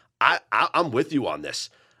because I'm with you on this.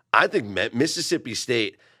 I think Mississippi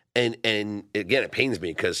State. And again, it pains me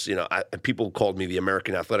because, people called me the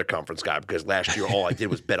American Athletic Conference guy because last year all I did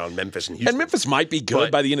was bet on Memphis and Houston. And Memphis might be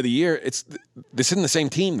good by the end of the year. This isn't the same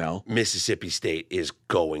team, though. Mississippi State is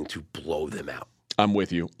going to blow them out. I'm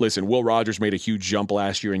with you. Listen, Will Rogers made a huge jump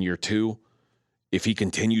last year in year 2. If he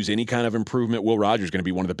continues any kind of improvement, Will Rogers is going to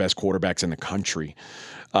be one of the best quarterbacks in the country.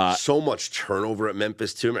 So much turnover at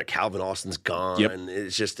Memphis, too. I mean, Calvin Austin's gone. Yep.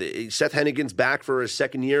 It's just Seth Hennigan's back for his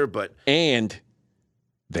second year, but... And...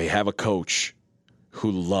 they have a coach who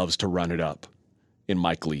loves to run it up in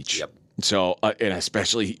Mike Leach. Yep. So, and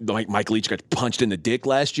especially Mike Leach got punched in the dick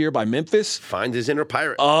last year by Memphis. Find his inner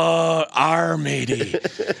pirate. Our matey.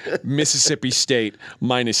 Mississippi State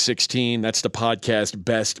minus 16. That's the podcast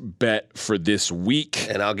best bet for this week.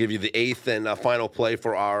 And I'll give you the 8th and final play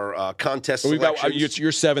for our contest selections.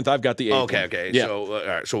 You're 7th. I've got the 8th. Okay. Yeah. So, all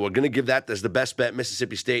right. So we're going to give that as the best bet,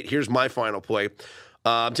 Mississippi State. Here's my final play.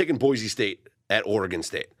 I'm taking Boise State at Oregon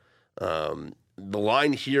State. The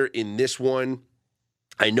line here in this one,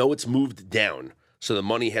 I know it's moved down, so the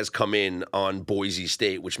money has come in on Boise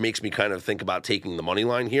State, which makes me kind of think about taking the money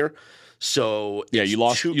line here. So yeah, you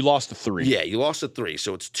lost to 3. Yeah, you lost to 3,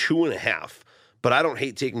 so it's 2.5. But I don't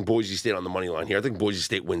hate taking Boise State on the money line here. I think Boise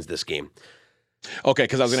State wins this game. Okay,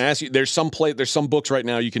 because I was going to ask you, there's some books right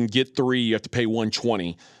now you can get 3, you have to pay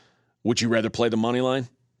 120. Would you rather play the money line?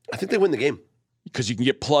 I think they win the game. Because you can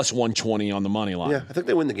get plus 120 on the money line. Yeah, I think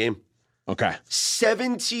they win the game. Okay.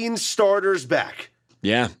 17 starters back.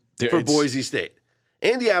 Yeah. For Boise State.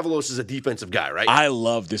 Andy Avalos is a defensive guy, right? I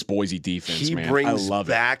love this Boise defense, man. He brings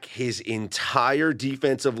back his entire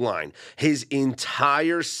defensive line, his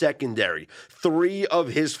entire secondary, 3 of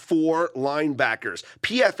his 4 linebackers.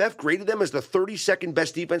 PFF graded them as the 32nd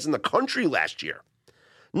best defense in the country last year.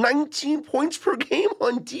 19 points per game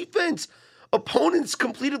on defense. Opponents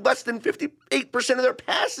completed less than 58% of their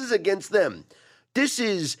passes against them. This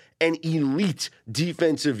is an elite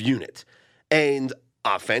defensive unit. And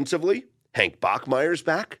offensively, Hank Bachmeier's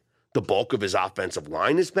back. The bulk of his offensive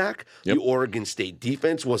line is back. Yep. The Oregon State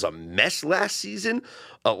defense was a mess last season,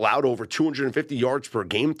 allowed over 250 yards per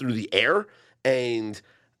game through the air. And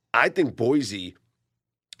I think Boise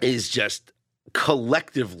is just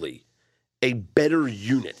collectively a better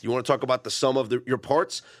unit. You want to talk about the sum of your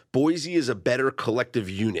parts? Boise is a better collective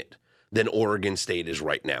unit than Oregon State is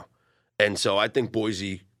right now. And so I think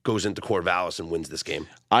Boise goes into Corvallis and wins this game.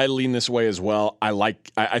 I lean this way as well.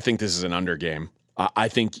 I think this is an under game. I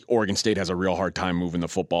think Oregon State has a real hard time moving the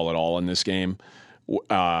football at all in this game.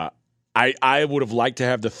 I would have liked to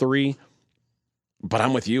have the 3, but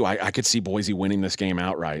I'm with you. I could see Boise winning this game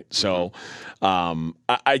outright. So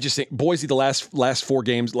I just think Boise, the last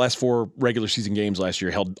 4 regular season games last year,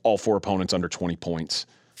 held all 4 opponents under 20 points.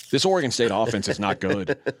 This Oregon State offense is not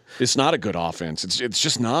good. It's not a good offense. It's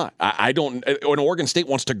just not. When Oregon State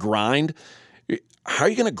wants to grind, how are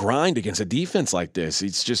you going to grind against a defense like this?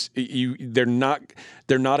 It's just they're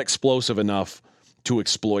not explosive enough to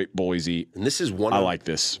exploit Boise. And this is like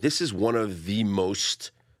this. This is one of the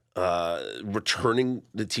most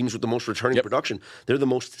the teams with the most returning production. They're the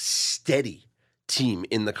most steady team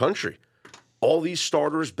in the country. All these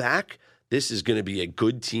starters back. This is going to be a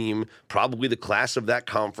good team, probably the class of that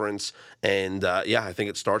conference. And, I think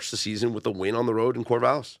it starts the season with a win on the road in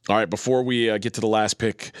Corvallis. All right, before we get to the last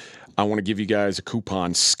pick, I want to give you guys a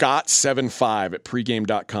coupon. Scott75 at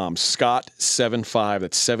pregame.com. Scott75,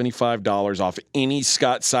 that's $75 off any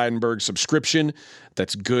Scott Seidenberg subscription.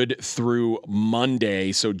 That's good through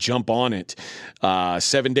Monday, so jump on it.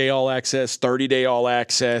 7-day all access, 30-day all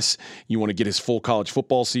access. You want to get his full college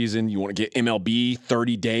football season. You want to get MLB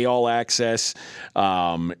 30-day all access.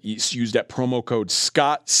 Use that promo code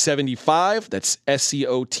Scott75. That's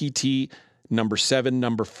SCOTT number 7,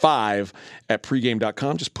 number 5 at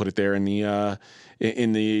pregame.com. Just put it there in your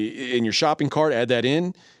shopping cart. Add that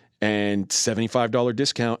in. And $75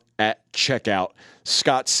 discount at checkout.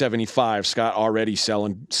 Scott75. Scott already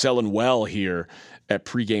selling well here at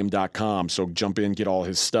pregame.com. So jump in, get all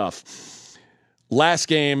his stuff. Last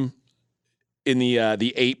game in the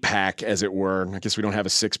 8-pack, as it were. I guess we don't have a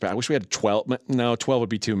 6-pack. I wish we had 12. No, 12 would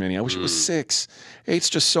be too many. I wish it was 6.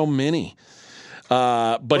 8's just so many.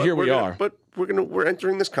 But here we are. But we're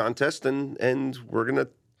entering this contest and we're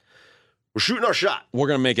shooting our shot. We're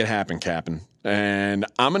gonna make it happen, Captain. And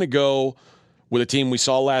I'm gonna go with a team we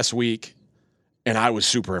saw last week, and I was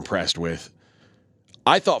super impressed with.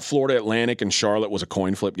 I thought Florida Atlantic and Charlotte was a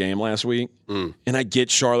coin flip game last week, and I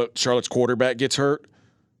get Charlotte's quarterback gets hurt.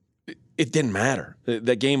 It didn't matter.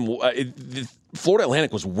 That game, Florida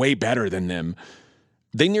Atlantic was way better than them.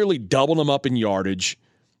 They nearly doubled them up in yardage.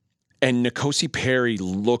 And N'Kosi Perry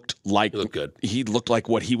looked good. He looked like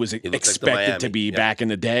what he was expected to be back in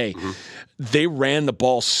the day. Mm-hmm. They ran the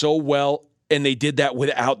ball so well, and they did that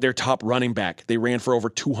without their top running back. They ran for over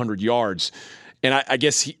 200 yards. And I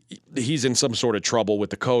guess he's in some sort of trouble with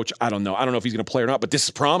the coach. I don't know. I don't know if he's going to play or not, but this is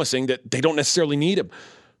promising that they don't necessarily need him.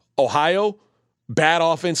 Ohio, bad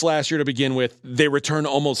offense last year to begin with. They return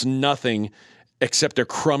almost nothing except their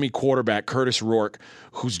crummy quarterback, Curtis Rourke,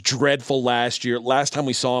 who's dreadful last year. Last time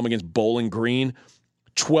we saw him against Bowling Green,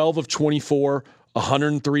 12 of 24,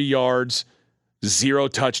 103 yards, 0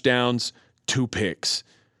 touchdowns, 2 picks.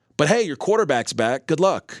 But hey, your quarterback's back. Good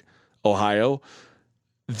luck, Ohio.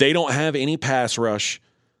 They don't have any pass rush.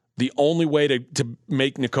 The only way to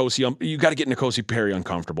make N'Kosi, you got to get N'Kosi Perry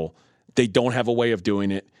uncomfortable. They don't have a way of doing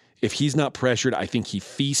it. If he's not pressured, I think he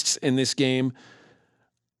feasts in this game.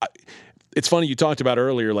 It's funny, you talked about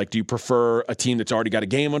earlier, like, do you prefer a team that's already got a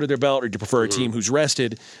game under their belt, or do you prefer a team who's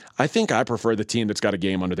rested? I think I prefer the team that's got a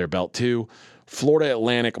game under their belt, too. Florida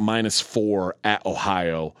Atlantic -4 at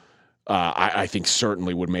Ohio, I think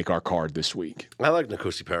certainly would make our card this week. I like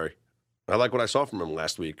N'Kosi Perry. I like what I saw from him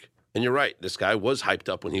last week. And you're right, this guy was hyped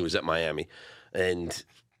up when he was at Miami. And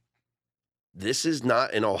this is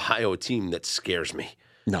not an Ohio team that scares me.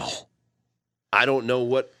 No. I don't know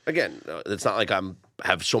what, again, it's not like I'm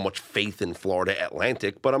have so much faith in Florida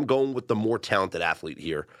Atlantic, but I'm going with the more talented athlete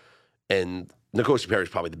here. And N'Kosi Perry is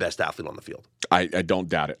probably the best athlete on the field. I don't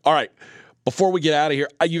doubt it. All right. Before we get out of here,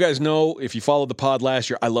 you guys know, if you followed the pod last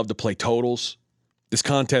year, I love to play totals. This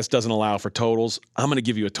contest doesn't allow for totals. I'm going to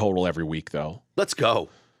give you a total every week, though. Let's go.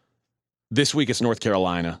 This week it's North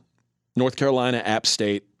Carolina. North Carolina, App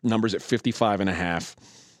State, numbers at 55.5.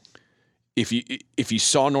 If you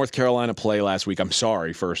saw North Carolina play last week, I'm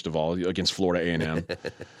sorry, first of all, against Florida A&M.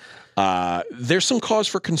 There's some cause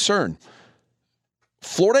for concern.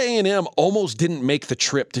 Florida A&M almost didn't make the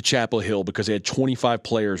trip to Chapel Hill because they had 25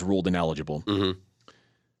 players ruled ineligible. Mm-hmm.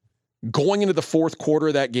 Going into the fourth quarter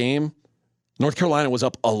of that game, North Carolina was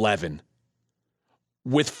up 11.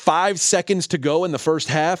 With 5 seconds to go in the first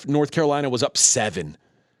half, North Carolina was up 7.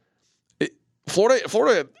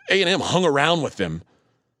 Florida A&M hung around with them.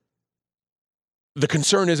 The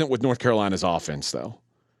concern isn't with North Carolina's offense, though.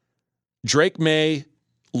 Drake May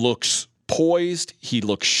looks poised. He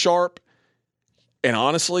looks sharp. And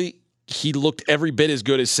honestly, he looked every bit as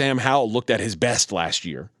good as Sam Howell looked at his best last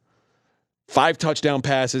year. 5 touchdown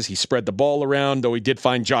passes. He spread the ball around, though he did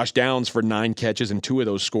find Josh Downs for 9 catches and 2 of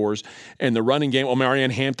those scores. And the running game,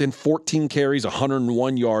 Omarion Hampton, 14 carries,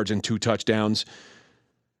 101 yards, and 2 touchdowns.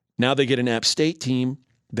 Now they get an App State team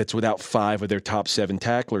that's without 5 of their top 7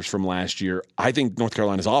 tacklers from last year. I think North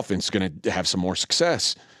Carolina's offense is going to have some more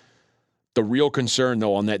success. The real concern,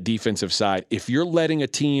 though, on that defensive side, if you're letting a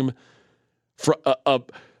team, for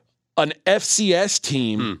an FCS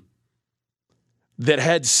team that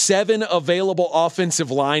had 7 available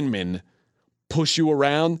offensive linemen push you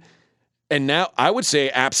around, and now I would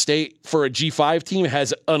say App State, for a G5 team,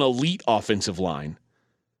 has an elite offensive line.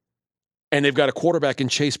 And they've got a quarterback in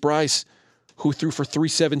Chase Bryce who threw for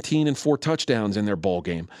 317 and 4 touchdowns in their bowl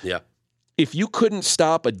game. Yeah. If you couldn't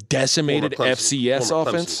stop a decimated FCS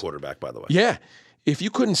offense, Clemson quarterback, by the way. Yeah. If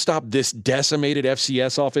you couldn't stop this decimated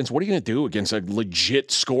FCS offense, what are you going to do against a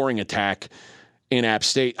legit scoring attack in App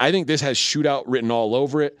State? I think this has shootout written all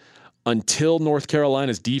over it. Until North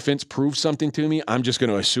Carolina's defense proves something to me, I'm just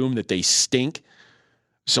going to assume that they stink.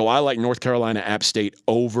 So I like North Carolina App State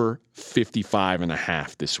over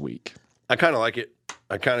 55.5 this week. I kind of like it.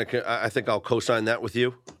 I think I'll co-sign that with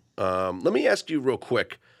you. Let me ask you real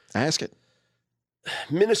quick. Ask it.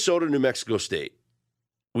 Minnesota, New Mexico State.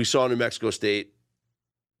 We saw New Mexico State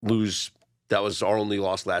lose. That was our only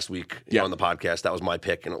loss last week on the podcast. That was my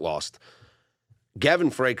pick, and it lost.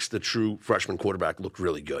 Gavin Frakes, the true freshman quarterback, looked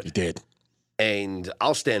really good. He did. And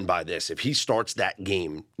I'll stand by this. If he starts that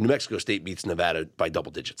game, New Mexico State beats Nevada by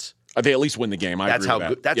double digits. They at least win the game. That's how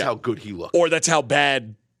good. That's how good he looked. Or that's how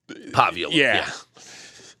bad Pavia looked. Yeah.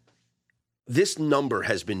 This number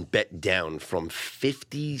has been bet down from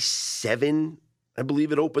 57, I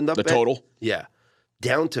believe it opened up. The total? Yeah.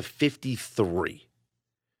 Down to 53.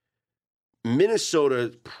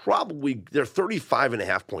 Minnesota, probably, they're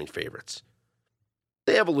 35.5-point favorites.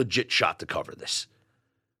 They have a legit shot to cover this.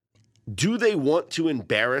 Do they want to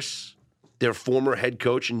embarrass their former head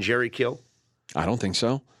coach in Jerry Kill? I don't think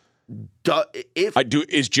so.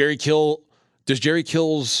 Does Jerry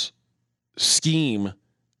Kill's scheme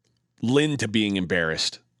lend to being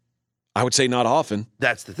embarrassed? I would say not often.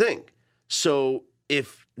 That's the thing. So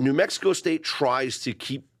if New Mexico State tries to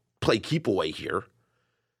play keep away here,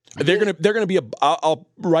 they're gonna be I'll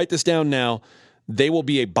write this down now. They will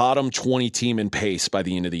be a bottom 20 team in pace by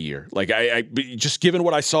the end of the year. Like I just given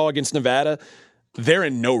what I saw against Nevada, they're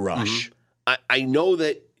in no rush. Mm-hmm. I know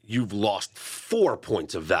that you've lost 4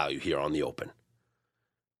 points of value here on the open.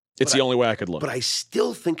 It's the only way I could look. But I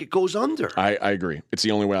still think it goes under. I agree. It's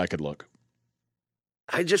the only way I could look.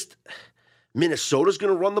 Minnesota's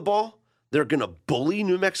going to run the ball. They're going to bully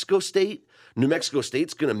New Mexico State. New Mexico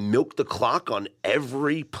State's going to milk the clock on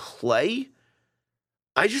every play.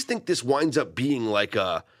 I just think this winds up being like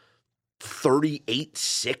a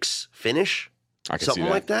 38-6 finish. I can Something see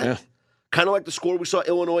that. like that. Yeah. Kind of like the score we saw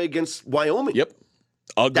Illinois against Wyoming. Yep.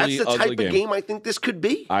 That's the type of game I think this could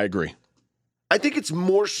be. I agree. I think it's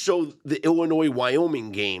more so the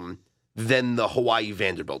Illinois-Wyoming game than the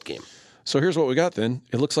Hawaii-Vanderbilt game. So here's what we got then.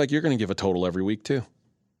 It looks like you're going to give a total every week too.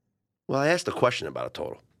 Well, I asked a question about a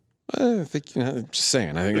total. I think, just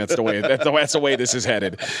saying. I think that's the way. That's the way this is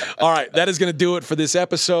headed. All right, that is going to do it for this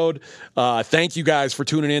episode. Thank you guys for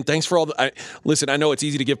tuning in. Thanks for all. Listen, I know it's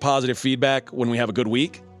easy to give positive feedback when we have a good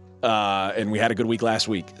week, and we had a good week last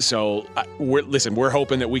week. So we're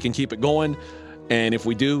hoping that we can keep it going. And if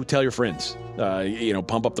we do, tell your friends.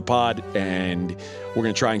 Pump up the pod, and we're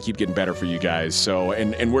going to try and keep getting better for you guys. So,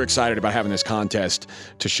 and we're excited about having this contest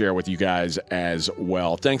to share with you guys as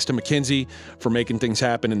well. Thanks to McKinsey for making things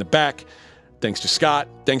happen in the back. Thanks to Scott.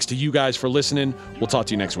 Thanks to you guys for listening. We'll talk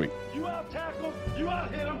to you next week. You out-tackle, you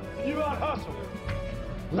out-hit him, and you out-hustle.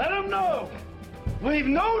 Let them know. Leave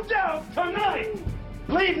no doubt tonight.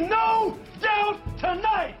 Leave no doubt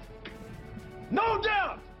tonight. No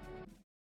doubt.